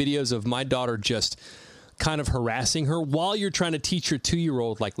so many videos of my daughter just kind of harassing her while you're trying to teach your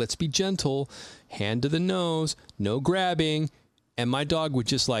 2-year-old, let's be gentle, hand to the nose, no grabbing. And my dog would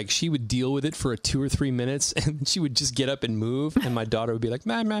just she would deal with it for 2 or 3 minutes, and she would just get up and move. And my daughter would be like,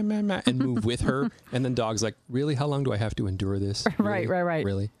 "Ma, ma, ma, ma," and move with her. And then dog's like, "Really? How long do I have to endure this?" Really? Right.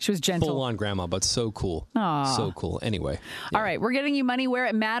 Really? She was gentle. Full on grandma, but so cool. Aww. So cool. Anyway. Yeah. All right. We're getting you money where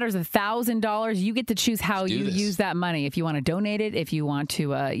it matters, $1,000. You get to choose how you use that money. If you want to donate it, if you want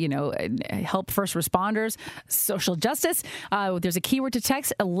to, help first responders, social justice. There's a keyword to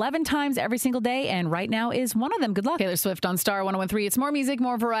text 11 times every single day. And right now is one of them. Good luck. Taylor Swift on Star 101.3. It's more music,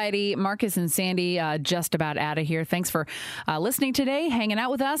 more variety. Marcus and Sandy just about out of here. Thanks for listening today, hanging out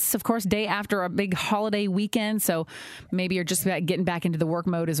with us. Of course, day after a big holiday weekend, so maybe you're just getting back into the work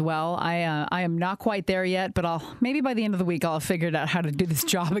mode as well. I am not quite there yet, but maybe by the end of the week I'll have figured out how to do this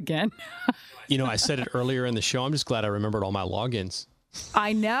job again. I said it earlier in the show. I'm just glad I remembered all my logins.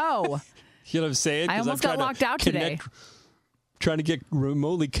 I know. You know what I'm saying? I almost got locked out today. Trying to get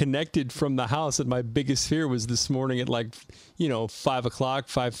remotely connected from the house, and my biggest fear was this morning at 5 o'clock,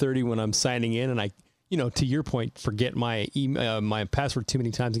 5:30 when I'm signing in, and I, to your point, forget my my password too many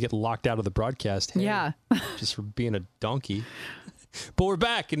times and get locked out of the broadcast. Hey, yeah, just for being a donkey. But we're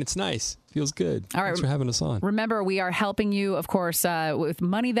back, and it's nice. Feels good. All right. Thanks for having us on. Remember, we are helping you, of course, with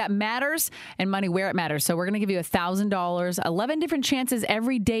money that matters and money where it matters. So we're going to give you $1,000, 11 different chances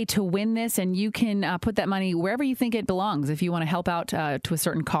every day to win this, and you can put that money wherever you think it belongs. If you want to help out to a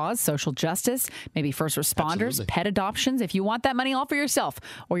certain cause, social justice, maybe first responders, Absolutely. Pet adoptions. If you want that money all for yourself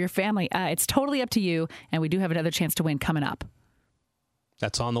or your family, it's totally up to you, and we do have another chance to win coming up.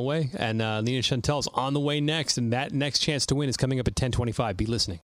 That's on the way. And Nina Chantel's on the way next. And that next chance to win is coming up at 10:25. Be listening.